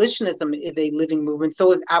sense abolitionism is a living movement,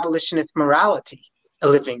 so is abolitionist morality a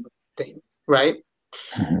living thing, right?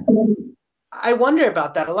 I wonder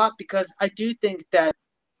about that a lot because I do think that,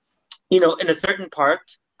 in a certain part,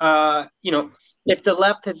 if the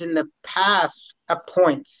left has in the past at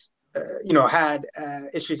points, had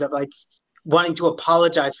issues of like wanting to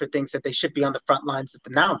apologize for things that they should be on the front lines of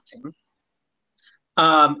denouncing,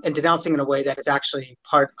 and denouncing in a way that is actually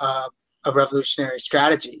part of a revolutionary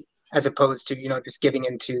strategy, as opposed to, just giving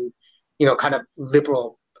into, kind of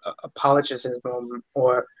liberal apologism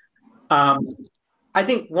or, I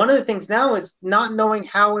think one of the things now is not knowing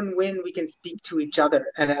how and when we can speak to each other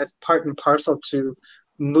and as part and parcel to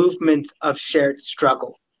movements of shared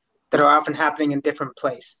struggle that are often happening in different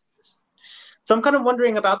places. So I'm kind of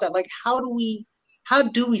wondering about that. Like, how do we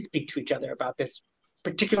speak to each other about this,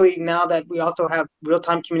 particularly now that we also have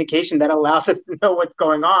real-time communication that allows us to know what's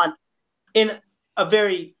going on in a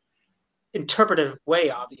very interpretive way,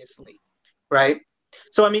 obviously, right?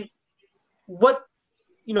 So, I mean, what,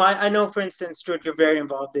 I know, for instance, George, you're very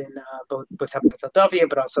involved in both what's happening in Philadelphia,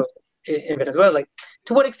 but also in Venezuela. Like,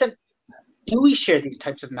 to what extent do we share these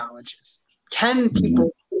types of knowledges? Can people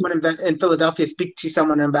in Philadelphia speak to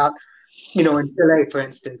someone about, in Chile, for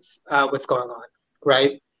instance, what's going on,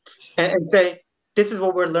 right? And say, this is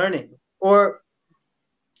what we're learning? Or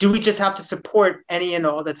do we just have to support any and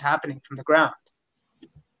all that's happening from the ground?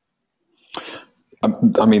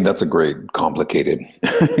 I mean, that's a great, complicated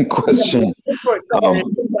question.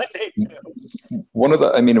 One of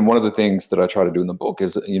the things that I try to do in the book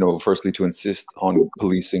is, firstly, to insist on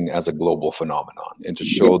policing as a global phenomenon and to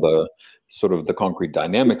show the sort of the concrete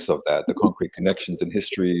dynamics of that, the concrete connections and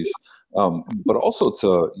histories, but also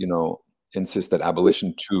to, insist that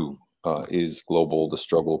abolition too is global. The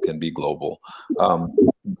struggle can be global.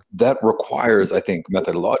 That requires, I think,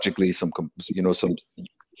 methodologically some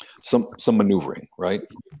maneuvering, right?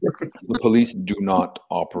 The police do not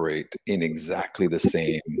operate in exactly the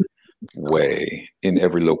same way in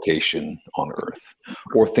every location on earth,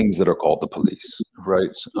 or things that are called the police, right?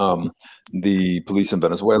 The police in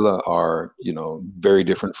Venezuela are, very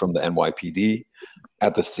different from the NYPD.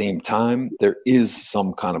 At the same time, there is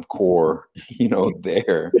some kind of core,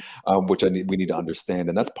 there, which we need to understand,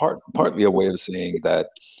 and that's partly a way of saying that,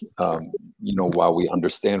 while we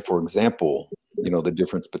understand, for example, the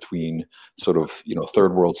difference between sort of,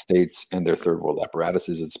 third world states and their third world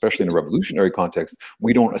apparatuses, especially in a revolutionary context,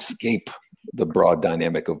 we don't escape the broad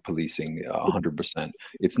dynamic of policing 100%.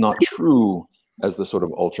 It's not true, as the sort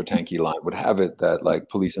of ultra tanky line would have it, that like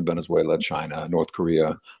police in Venezuela, China, North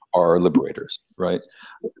Korea are liberators, right?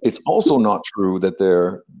 It's also not true that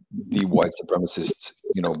they're the white supremacist,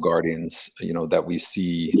 guardians, that we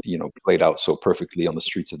see, played out so perfectly on the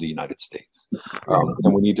streets of the United States.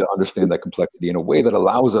 And we need to understand that complexity in a way that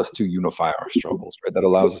allows us to unify our struggles, right? That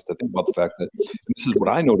allows us to think about the fact that, and this is what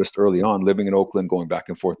I noticed early on, living in Oakland, going back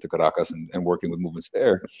and forth to Caracas and working with movements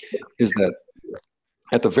there, is that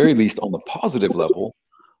at the very least on the positive level,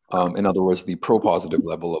 in other words, the pro-positive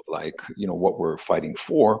level of like, what we're fighting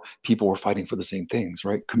for, people were fighting for the same things,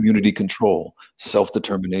 right? Community control,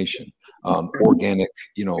 self-determination, organic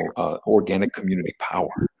community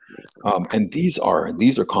power. And these are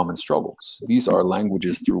common struggles. These are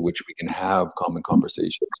languages through which we can have common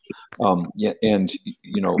conversations.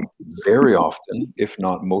 Very often, if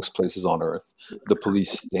not most places on earth, the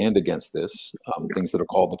police stand against this. Things that are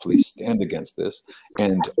called the police stand against this,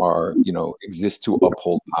 and are exist to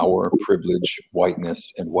uphold power, privilege,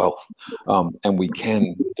 whiteness, and wealth. And we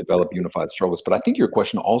can develop unified struggles. But I think your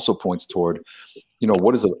question also points toward,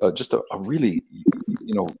 what is just a really,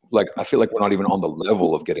 like, I feel like we're not even on the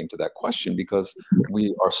level of getting to that question, because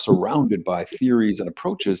we are surrounded by theories and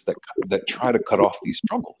approaches that try to cut off these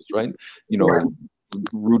struggles, right?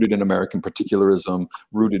 rooted in American particularism,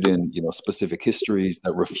 rooted in, specific histories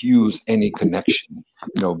that refuse any connection,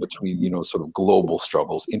 between, sort of global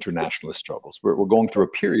struggles, internationalist struggles. We're going through a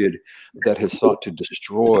period that has sought to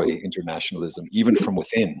destroy internationalism, even from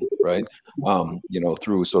within, right?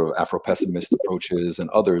 Through sort of Afro-pessimist approaches and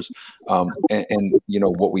others. And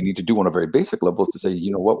what we need to do on a very basic level is to say,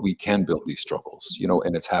 what, we can build these struggles,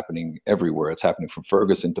 and it's happening everywhere. It's happening from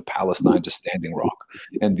Ferguson to Palestine to Standing Rock.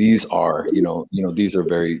 And these are, these are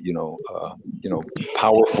very,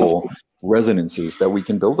 powerful resonances that we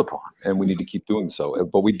can build upon, and we need to keep doing so.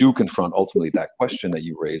 But we do confront ultimately that question that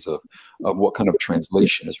you raise of what kind of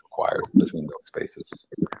translation is required between those spaces.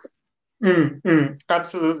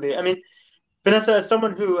 Absolutely. I mean, Vanessa, as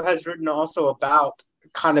someone who has written also about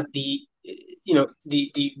kind of the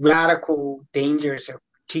radical dangers or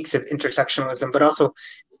critiques of intersectionalism, but also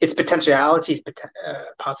its potentialities,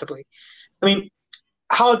 possibly. I mean,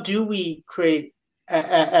 how do we create,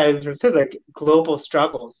 as I said, like global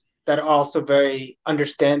struggles that are also very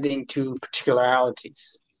understanding to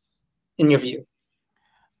particularities, in your view?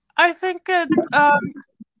 I think it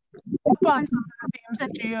on some of the themes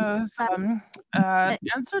that Gio's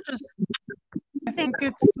answer, just I think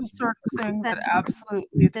it's the sort of thing that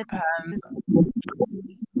absolutely depends on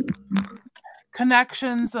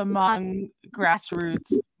connections among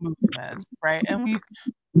grassroots movements, right? And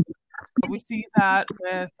we see that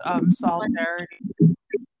with solidarity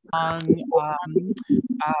among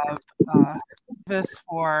this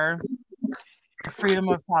for freedom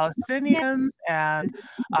of Palestinians and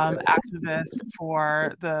activists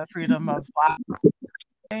for the freedom of Black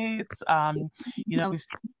states. We've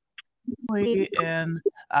seen in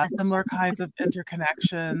similar kinds of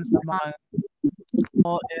interconnections among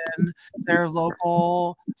people in their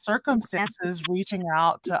local circumstances, reaching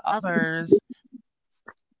out to others,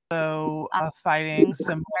 so fighting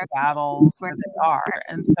similar battles where they are.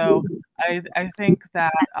 And so I think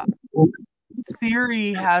that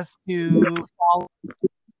theory has to follow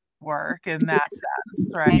work in that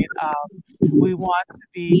sense, right? We want to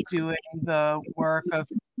be doing the work of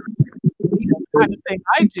the kind of thing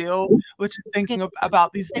I do, which is thinking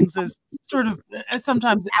about these things as sort of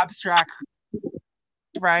sometimes abstract,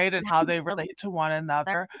 right? And how they relate to one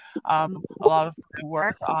another. A lot of my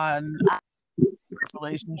work on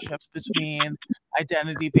relationships between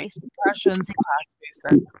identity-based oppressions and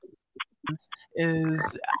class-based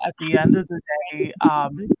is, at the end of the day,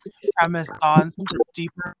 premised on some sort of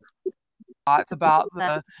deeper thoughts about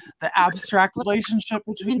the abstract relationship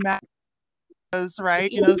between matters,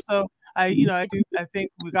 right? So I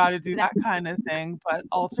think we got to do that kind of thing, but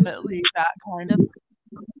ultimately that kind of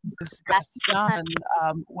is best done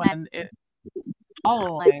when it's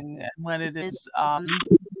following and when it is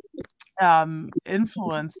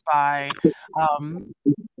influenced by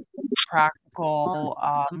practical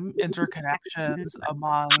interconnections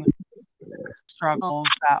among struggles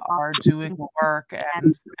that are doing the work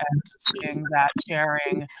and seeing that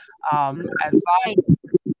sharing advice,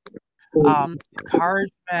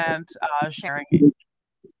 encouragement, sharing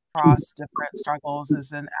across different struggles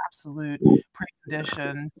is an absolute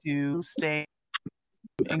precondition to stay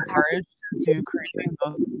encouraged to creating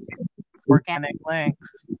those organic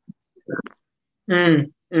links.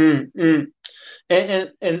 And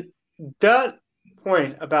that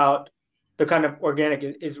point about the kind of organic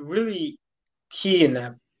is really key in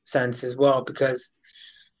that sense as well, because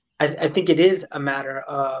I think it is a matter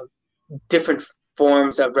of different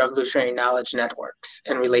forms of revolutionary knowledge networks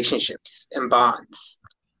and relationships and bonds.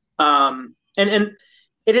 And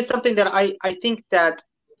it is something that I think that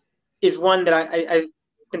is one that I've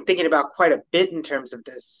been thinking about quite a bit in terms of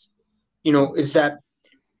this, is that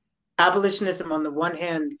abolitionism on the one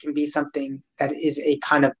hand can be something that is a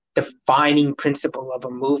kind of defining principle of a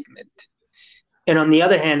movement. And on the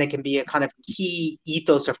other hand, it can be a kind of key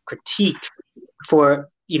ethos of critique for,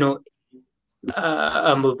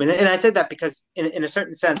 a movement. And I said that because in a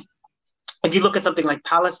certain sense, if you look at something like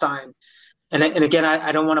Palestine, and again,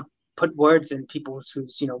 I don't want to put words in people's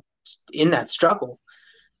who's, in that struggle,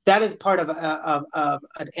 that is part of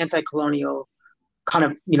an anti-colonial kind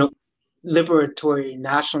of, liberatory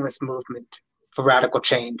nationalist movement for radical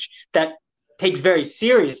change that takes very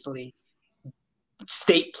seriously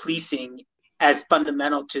state policing as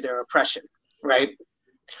fundamental to their oppression, right?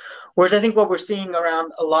 Whereas I think what we're seeing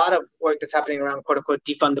around a lot of work that's happening around quote unquote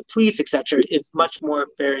defund the police, et cetera, is much more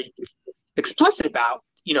very explicit about,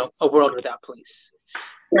 a world without police.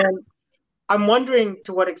 And I'm wondering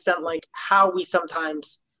to what extent, like, how we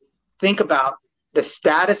sometimes think about the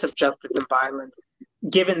status of justice and violence,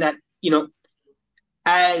 given that,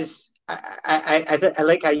 as I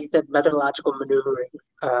like how you said methodological maneuvering,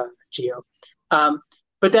 Gio.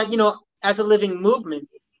 But that, as a living movement,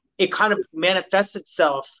 it kind of manifests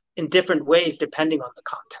itself in different ways depending on the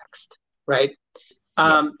context, right?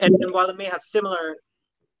 And while it may have similar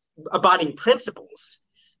abiding principles,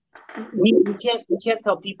 we can't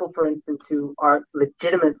tell people, for instance, who are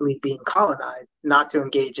legitimately being colonized not to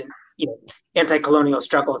engage in anti-colonial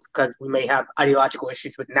struggles because we may have ideological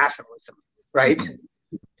issues with nationalism, right?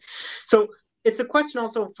 So it's a question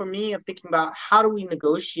also for me of thinking about how do we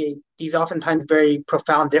negotiate these oftentimes very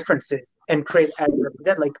profound differences and create, as you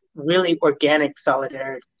said, like really organic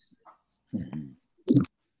solidarities.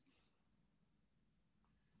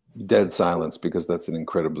 Dead silence, because that's an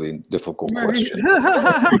incredibly difficult question.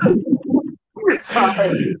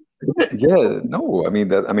 Yeah, no, I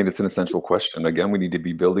mean it's an essential question. Again, we need to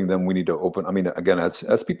be building them. We need to open. I mean, again,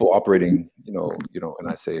 as people operating, and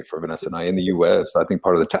I say for Vanessa and I in the U.S., I think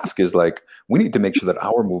part of the task is like we need to make sure that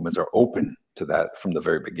our movements are open to that from the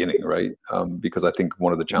very beginning, right? Because I think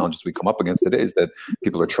one of the challenges we come up against today is that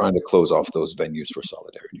people are trying to close off those venues for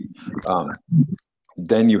solidarity.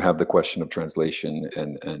 Then you have the question of translation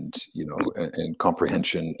and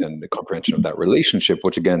comprehension, and the comprehension of that relationship,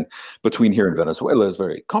 which again, between here and Venezuela is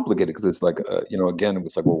very complicated because it's like, again,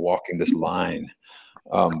 it's like we're walking this line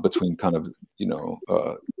between kind of,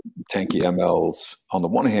 tanky MLs on the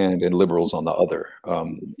one hand and liberals on the other,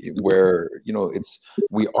 where,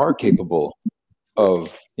 we are capable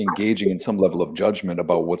of engaging in some level of judgment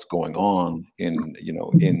about what's going on in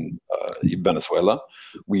Venezuela.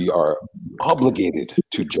 We are obligated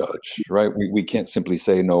to judge, right? We can't simply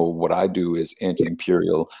say, no, what I do is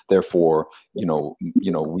anti-imperial, therefore,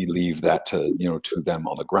 we leave that to them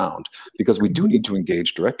on the ground, because we do need to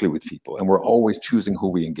engage directly with people, and we're always choosing who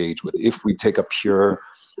we engage with. If we take a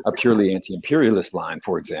purely anti-imperialist line,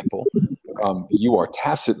 for example, you are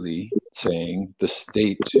tacitly saying the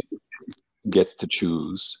state gets to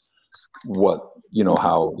choose how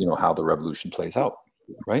the revolution plays out,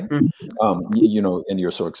 right? And you're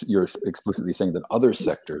explicitly saying that other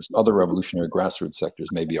sectors, other revolutionary grassroots sectors,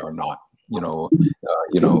 maybe are not, you're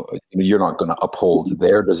not going to uphold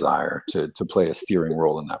their desire to play a steering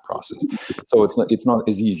role in that process. So it's not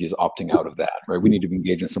as easy as opting out of that, right? We need to be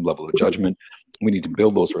engaged in some level of judgment. We need to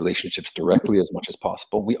build those relationships directly as much as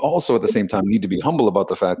possible. We also, at the same time, need to be humble about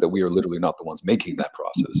the fact that we are literally not the ones making that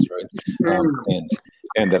process, right?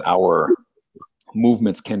 And that our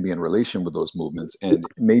movements can be in relation with those movements, and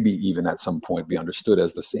maybe even at some point be understood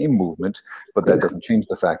as the same movement, but that doesn't change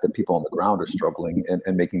the fact that people on the ground are struggling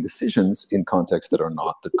and making decisions in contexts that are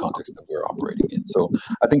not the context that we're operating in. So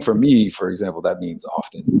I think for me, for example, that means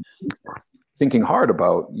often thinking hard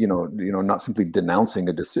about, not simply denouncing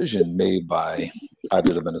a decision made by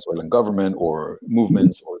either the Venezuelan government or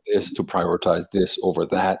movements or this to prioritize this over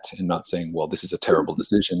that, and not saying, well, this is a terrible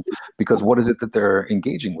decision, because what is it that they're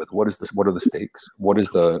engaging with? What is this? What are the stakes? What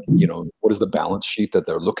is the balance sheet that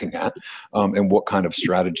they're looking at? And what kind of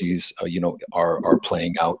strategies, are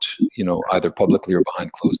playing out, either publicly or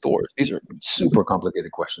behind closed doors? These are super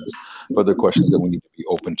complicated questions, but they're questions that we need to be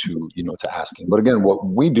open to, to asking. But again, what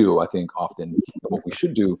we do, I think often, what we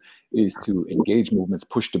should do is to engage movements,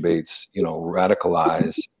 push debates,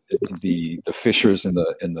 radicalize the fissures and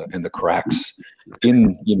the cracks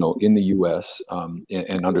in the U.S.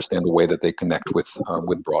 And understand the way that they connect with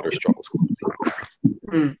broader struggles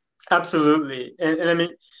globally. Absolutely, and I mean,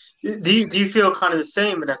 do you feel kind of the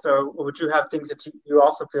same, Vanessa, or would you have things that you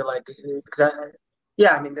also feel like? I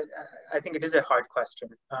think it is a hard question.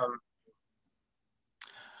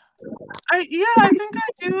 I think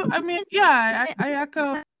I do. I mean, I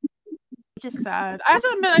echo what you just said. I have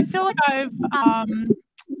to admit, I feel like I'm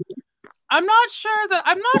not sure that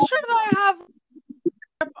I have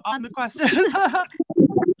on the question.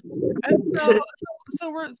 And so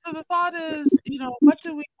the thought is, what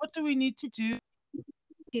do we need to do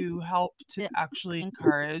to help to actually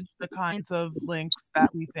encourage the kinds of links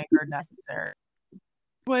that we think are necessary?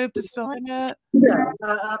 Way of distilling it. Yeah,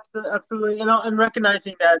 absolutely. And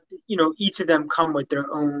recognizing that each of them come with their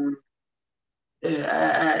own,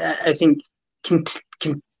 I think,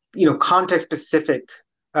 context specific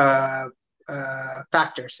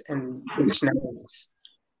factors and scenarios.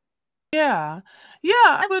 Yeah,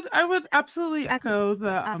 I would absolutely echo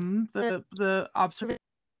the observation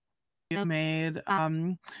you made.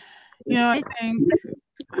 I think,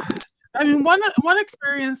 one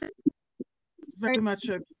experience, very much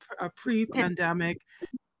a pre-pandemic.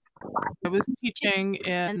 I was teaching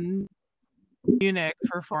in Munich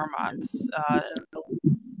for 4 months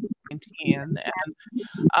in 2019,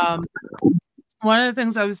 and one of the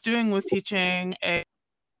things I was doing was teaching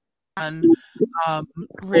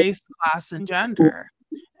race, class, and gender,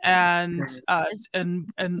 and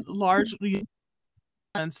largely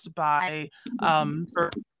influenced by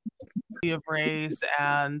of race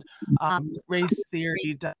and race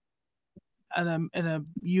theory in a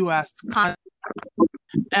U.S. context.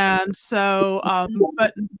 And so,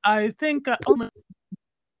 but I think only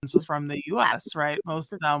was from the U.S., right?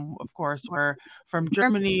 Most of them, of course, were from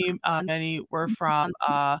Germany. Many were from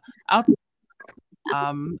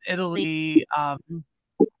Italy,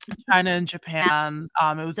 China, and Japan.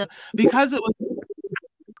 It was because it was a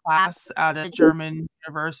class at a German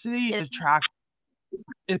university.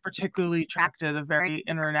 It particularly attracted a very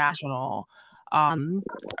international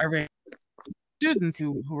array of students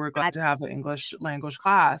who were glad to have an English language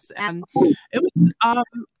class, and it was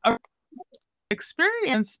a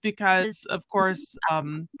experience because, of course, I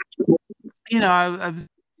was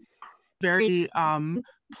very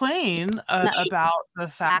plain about the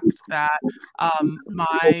fact that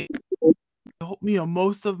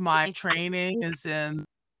most of my training is in the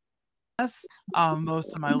US,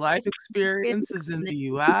 most of my life experience is in the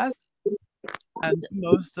US, and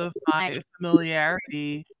most of my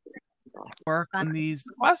familiarity work on these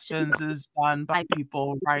questions is done by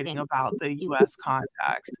people writing about the US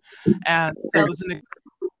context. And so it was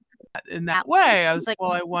in that way, I was like,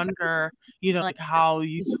 well, I wonder, like how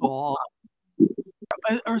useful,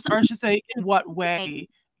 or I should say, in what way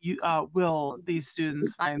will these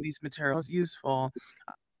students find these materials useful?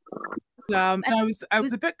 And I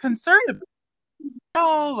was a bit concerned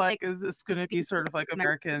about, like, is this going to be sort of like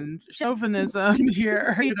American chauvinism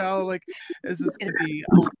here? Like, is this going to be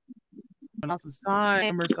someone else's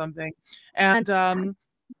time or something? And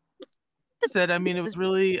it was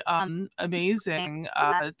really amazing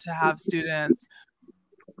to have students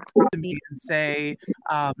to me and say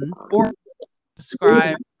or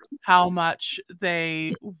describe how much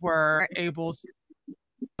they were able to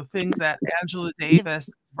do things that Angela Davis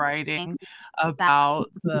is writing about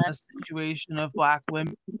the situation of Black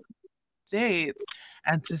women in the States,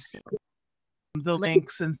 and to see the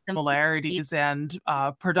links and similarities and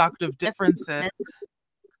productive differences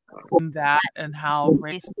in that, and how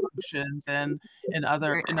race functions in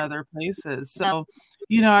other places. So,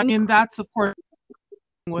 that's of course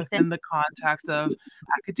within the context of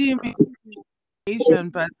academia,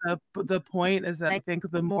 but the point is that I think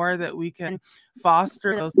the more that we can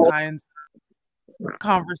foster those kinds of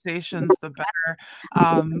conversations, the better.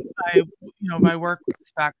 My work with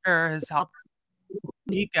Spectre has helped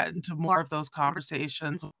me get into more of those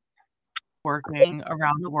conversations, working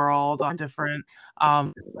around the world on different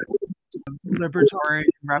liberatory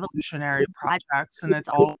and revolutionary projects, and it's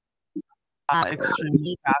all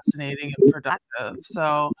extremely fascinating and productive.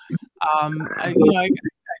 So I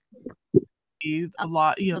a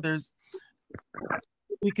lot,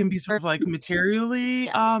 we can be sort of like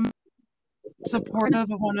materially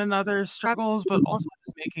supportive of one another's struggles, but also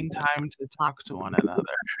just making time to talk to one another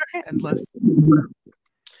and listen.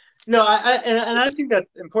 No, I think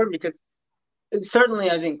that's important, because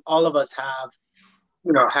certainly I think all of us have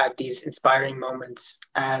had these inspiring moments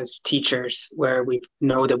as teachers where we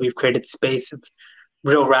know that we've created space of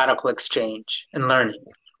real radical exchange and learning,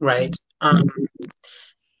 right?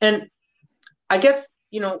 And I guess,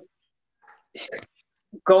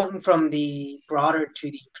 going from the broader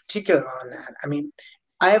to the particular on that,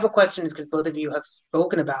 I have a question, because both of you have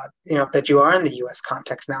spoken about, that you are in the US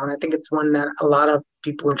context now, and I think it's one that a lot of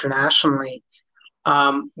people internationally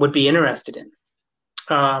would be interested in.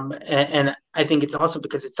 And I think it's also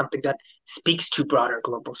because it's something that speaks to broader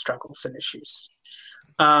global struggles and issues,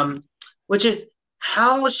 which is,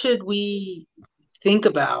 how should we think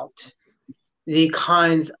about the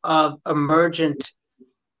kinds of emergent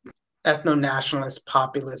ethno-nationalist,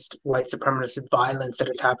 populist, white supremacist violence that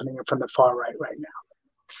is happening from the far right now?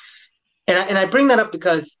 And I bring that up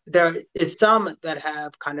because there is some that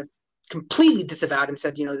have kind of completely disavowed and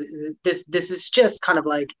said, this is just kind of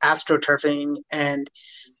like astroturfing, and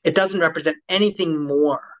it doesn't represent anything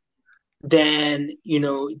more than,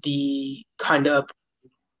 the kind of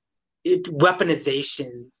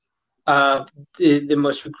weaponization of the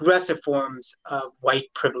most regressive forms of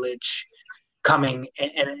white privilege coming,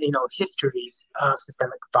 and histories of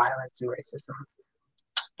systemic violence and racism.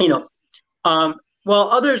 While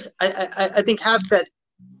others, I think, have said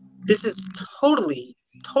this is totally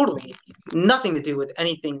nothing to do with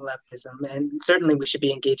anything leftism, and certainly we should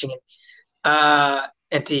be engaging in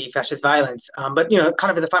anti-fascist violence. But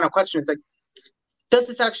kind of the final question is, like, does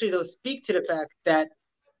this actually though speak to the fact that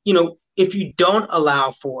if you don't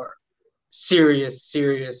allow for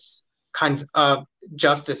serious kinds of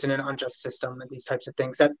justice in an unjust system and these types of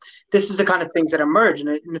things. That this is the kind of things that emerge, and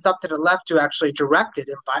it's up to the left to actually direct it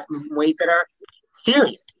in ways that are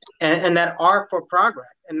serious and that are for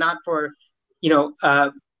progress and not for,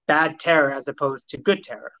 bad terror as opposed to good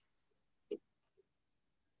terror.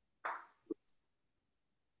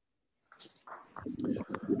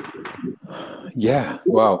 Yeah.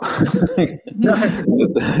 Wow.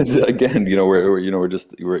 Again,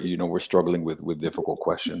 we're struggling with difficult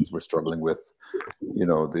questions. We're struggling with,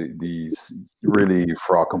 these really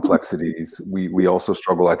fraught complexities. We also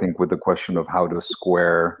struggle, I think, with the question of how to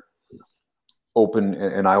square open,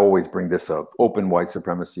 and I always bring this up, open white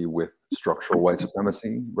supremacy with structural white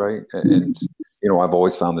supremacy, right? And I've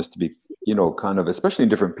always found this to be, kind of, especially in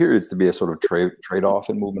different periods, to be a sort of trade-off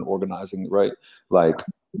in movement organizing, right? Like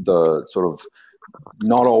the sort of,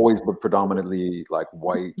 not always, but predominantly like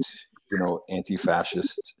white,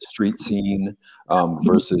 anti-fascist street scene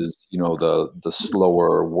versus, the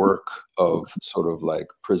slower work of sort of like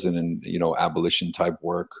prison and, abolition type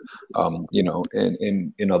work,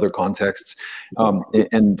 in other contexts.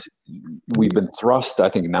 And we've been thrust, I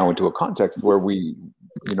think, now into a context where we,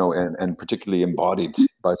 and particularly embodied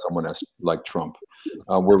by someone like Trump,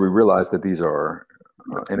 where we realize that these are,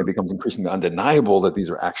 and it becomes increasingly undeniable that these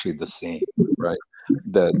are actually the same, right?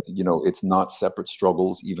 That it's not separate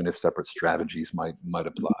struggles, even if separate strategies might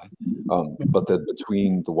apply, but that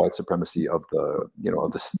between the white supremacy of the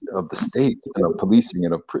of the state and of policing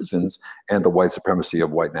and of prisons and the white supremacy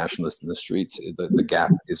of white nationalists in the streets, the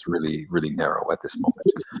gap is really, really narrow at this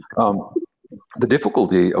moment. The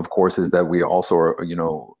difficulty, of course, is that we also are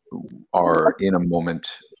in a moment.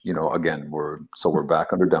 Again, we're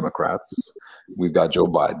back under Democrats. We've got Joe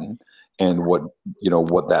Biden, and what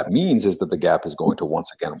that means is that the gap is going to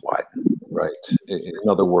once again widen, right? In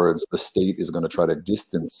other words, the state is going to try to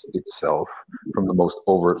distance itself from the most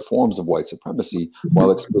overt forms of white supremacy while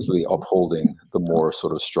explicitly upholding the more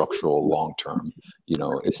sort of structural, long-term,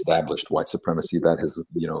 established white supremacy that has,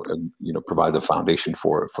 provided the foundation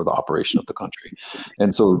for the operation of the country.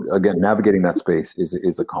 And so, again, navigating that space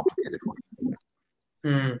is a complicated one.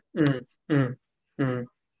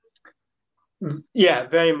 Yeah,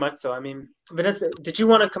 very much so. I mean, Vanessa, did you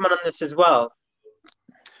want to come on this as well?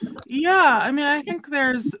 Yeah, I mean, I think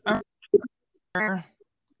there's a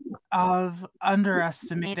of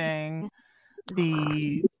underestimating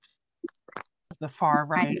the far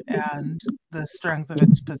right and the strength of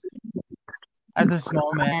its position at this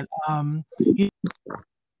moment.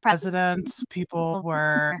 President, people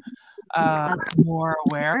were more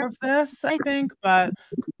aware of this, I think, but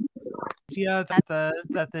the idea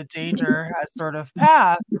that the danger has sort of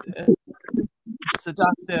passed is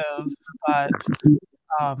seductive, but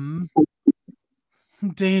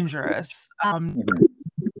dangerous.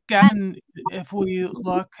 Again, if we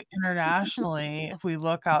look internationally, if we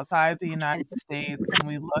look outside the United States, and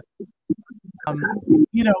we look,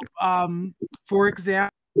 for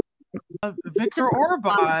example, Viktor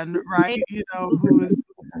Orban, right?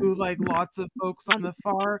 Who like lots of folks on the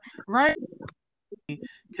far right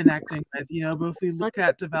connecting with, but if we look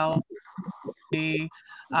at development, we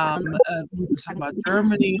were talking about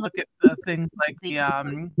Germany, look at the things like the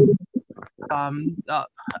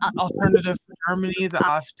Alternative for Germany, the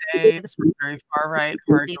AfD, this very far right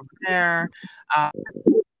party over there.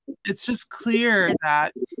 It's just clear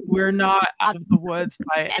that we're not out of the woods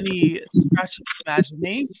by any stretch of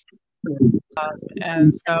imagination.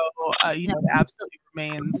 And so, it absolutely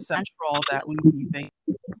remains central that we think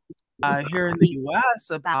here in the U.S.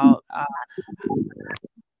 about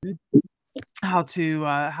how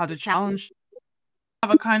to challenge,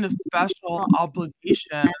 have a kind of special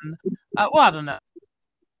obligation. Well, I don't know the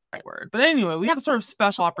right word, but anyway, we have a sort of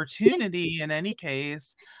special opportunity in any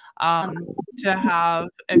case to have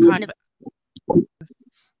a kind of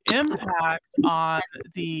impact on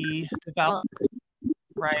the development,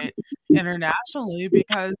 right, internationally,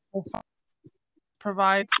 because it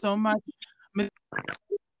provides so much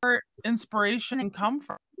inspiration and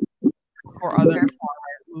comfort for other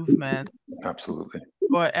far-right movements. Absolutely.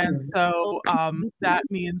 And so that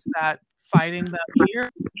means that fighting them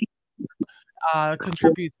here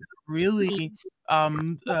contributes in a really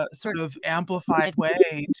sort of amplified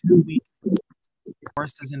way to weak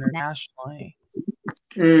forces internationally.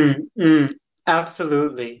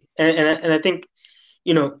 Absolutely. And I think,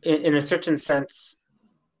 in a certain sense,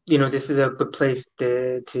 this is a good place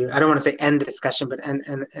to I don't want to say end the discussion, but end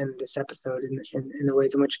this episode in the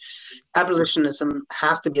ways in which abolitionism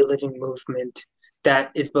has to be a living movement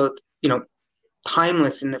that is both,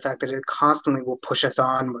 timeless in the fact that it constantly will push us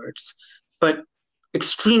onwards, but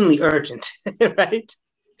extremely urgent, right?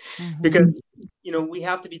 Because, we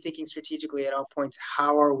have to be thinking strategically at all points.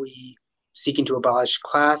 How are we seeking to abolish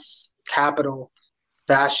class, capital,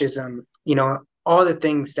 fascism, all the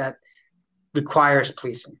things that requires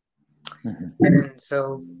policing. And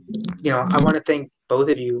so, I want to thank both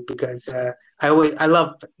of you because I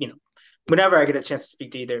love, whenever I get a chance to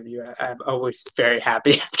speak to either of you, I'm always very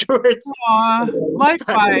happy afterwards.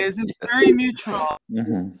 Likewise, it's very mutual.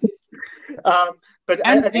 But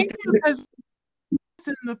and I think because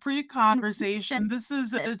in the pre-conversation,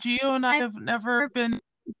 Gio and I have never been,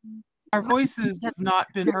 our voices have not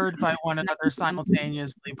been heard by one another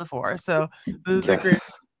simultaneously before. So this is a great.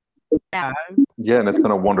 Yeah, and it's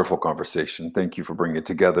been a wonderful conversation. Thank you for bringing it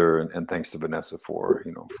together, and thanks to Vanessa for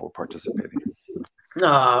participating.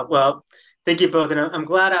 Well, thank you both, and I'm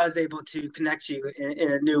glad I was able to connect you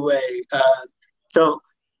in a new way. So,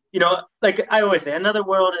 like I always say, Another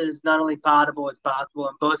World is not only potable, it's possible,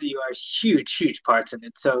 and both of you are huge parts in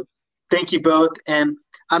it. So, thank you both, and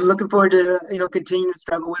I'm looking forward to continuing to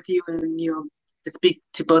struggle with you, and to speak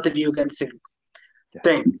to both of you again soon. Yes.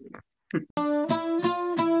 Thanks.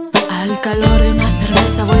 Al calor de una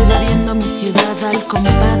cerveza voy bebiendo mi ciudad al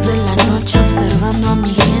compás de la noche, observando a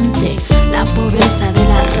mi gente, la pobreza de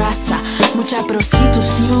la raza, mucha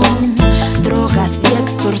prostitución, drogas y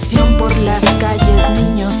extorsión por las calles,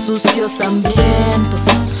 niños sucios, hambrientos,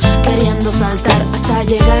 queriendo saltar hasta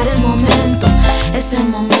llegar el momento, ese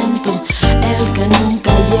momento, el que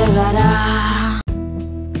nunca llegará.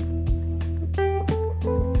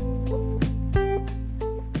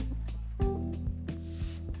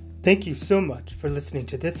 Thank you so much for listening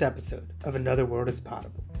to this episode of Another World is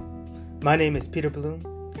Potable. My name is Peter Bloom,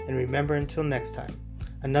 and remember, until next time,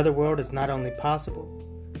 another world is not only possible,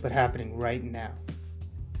 but happening right now.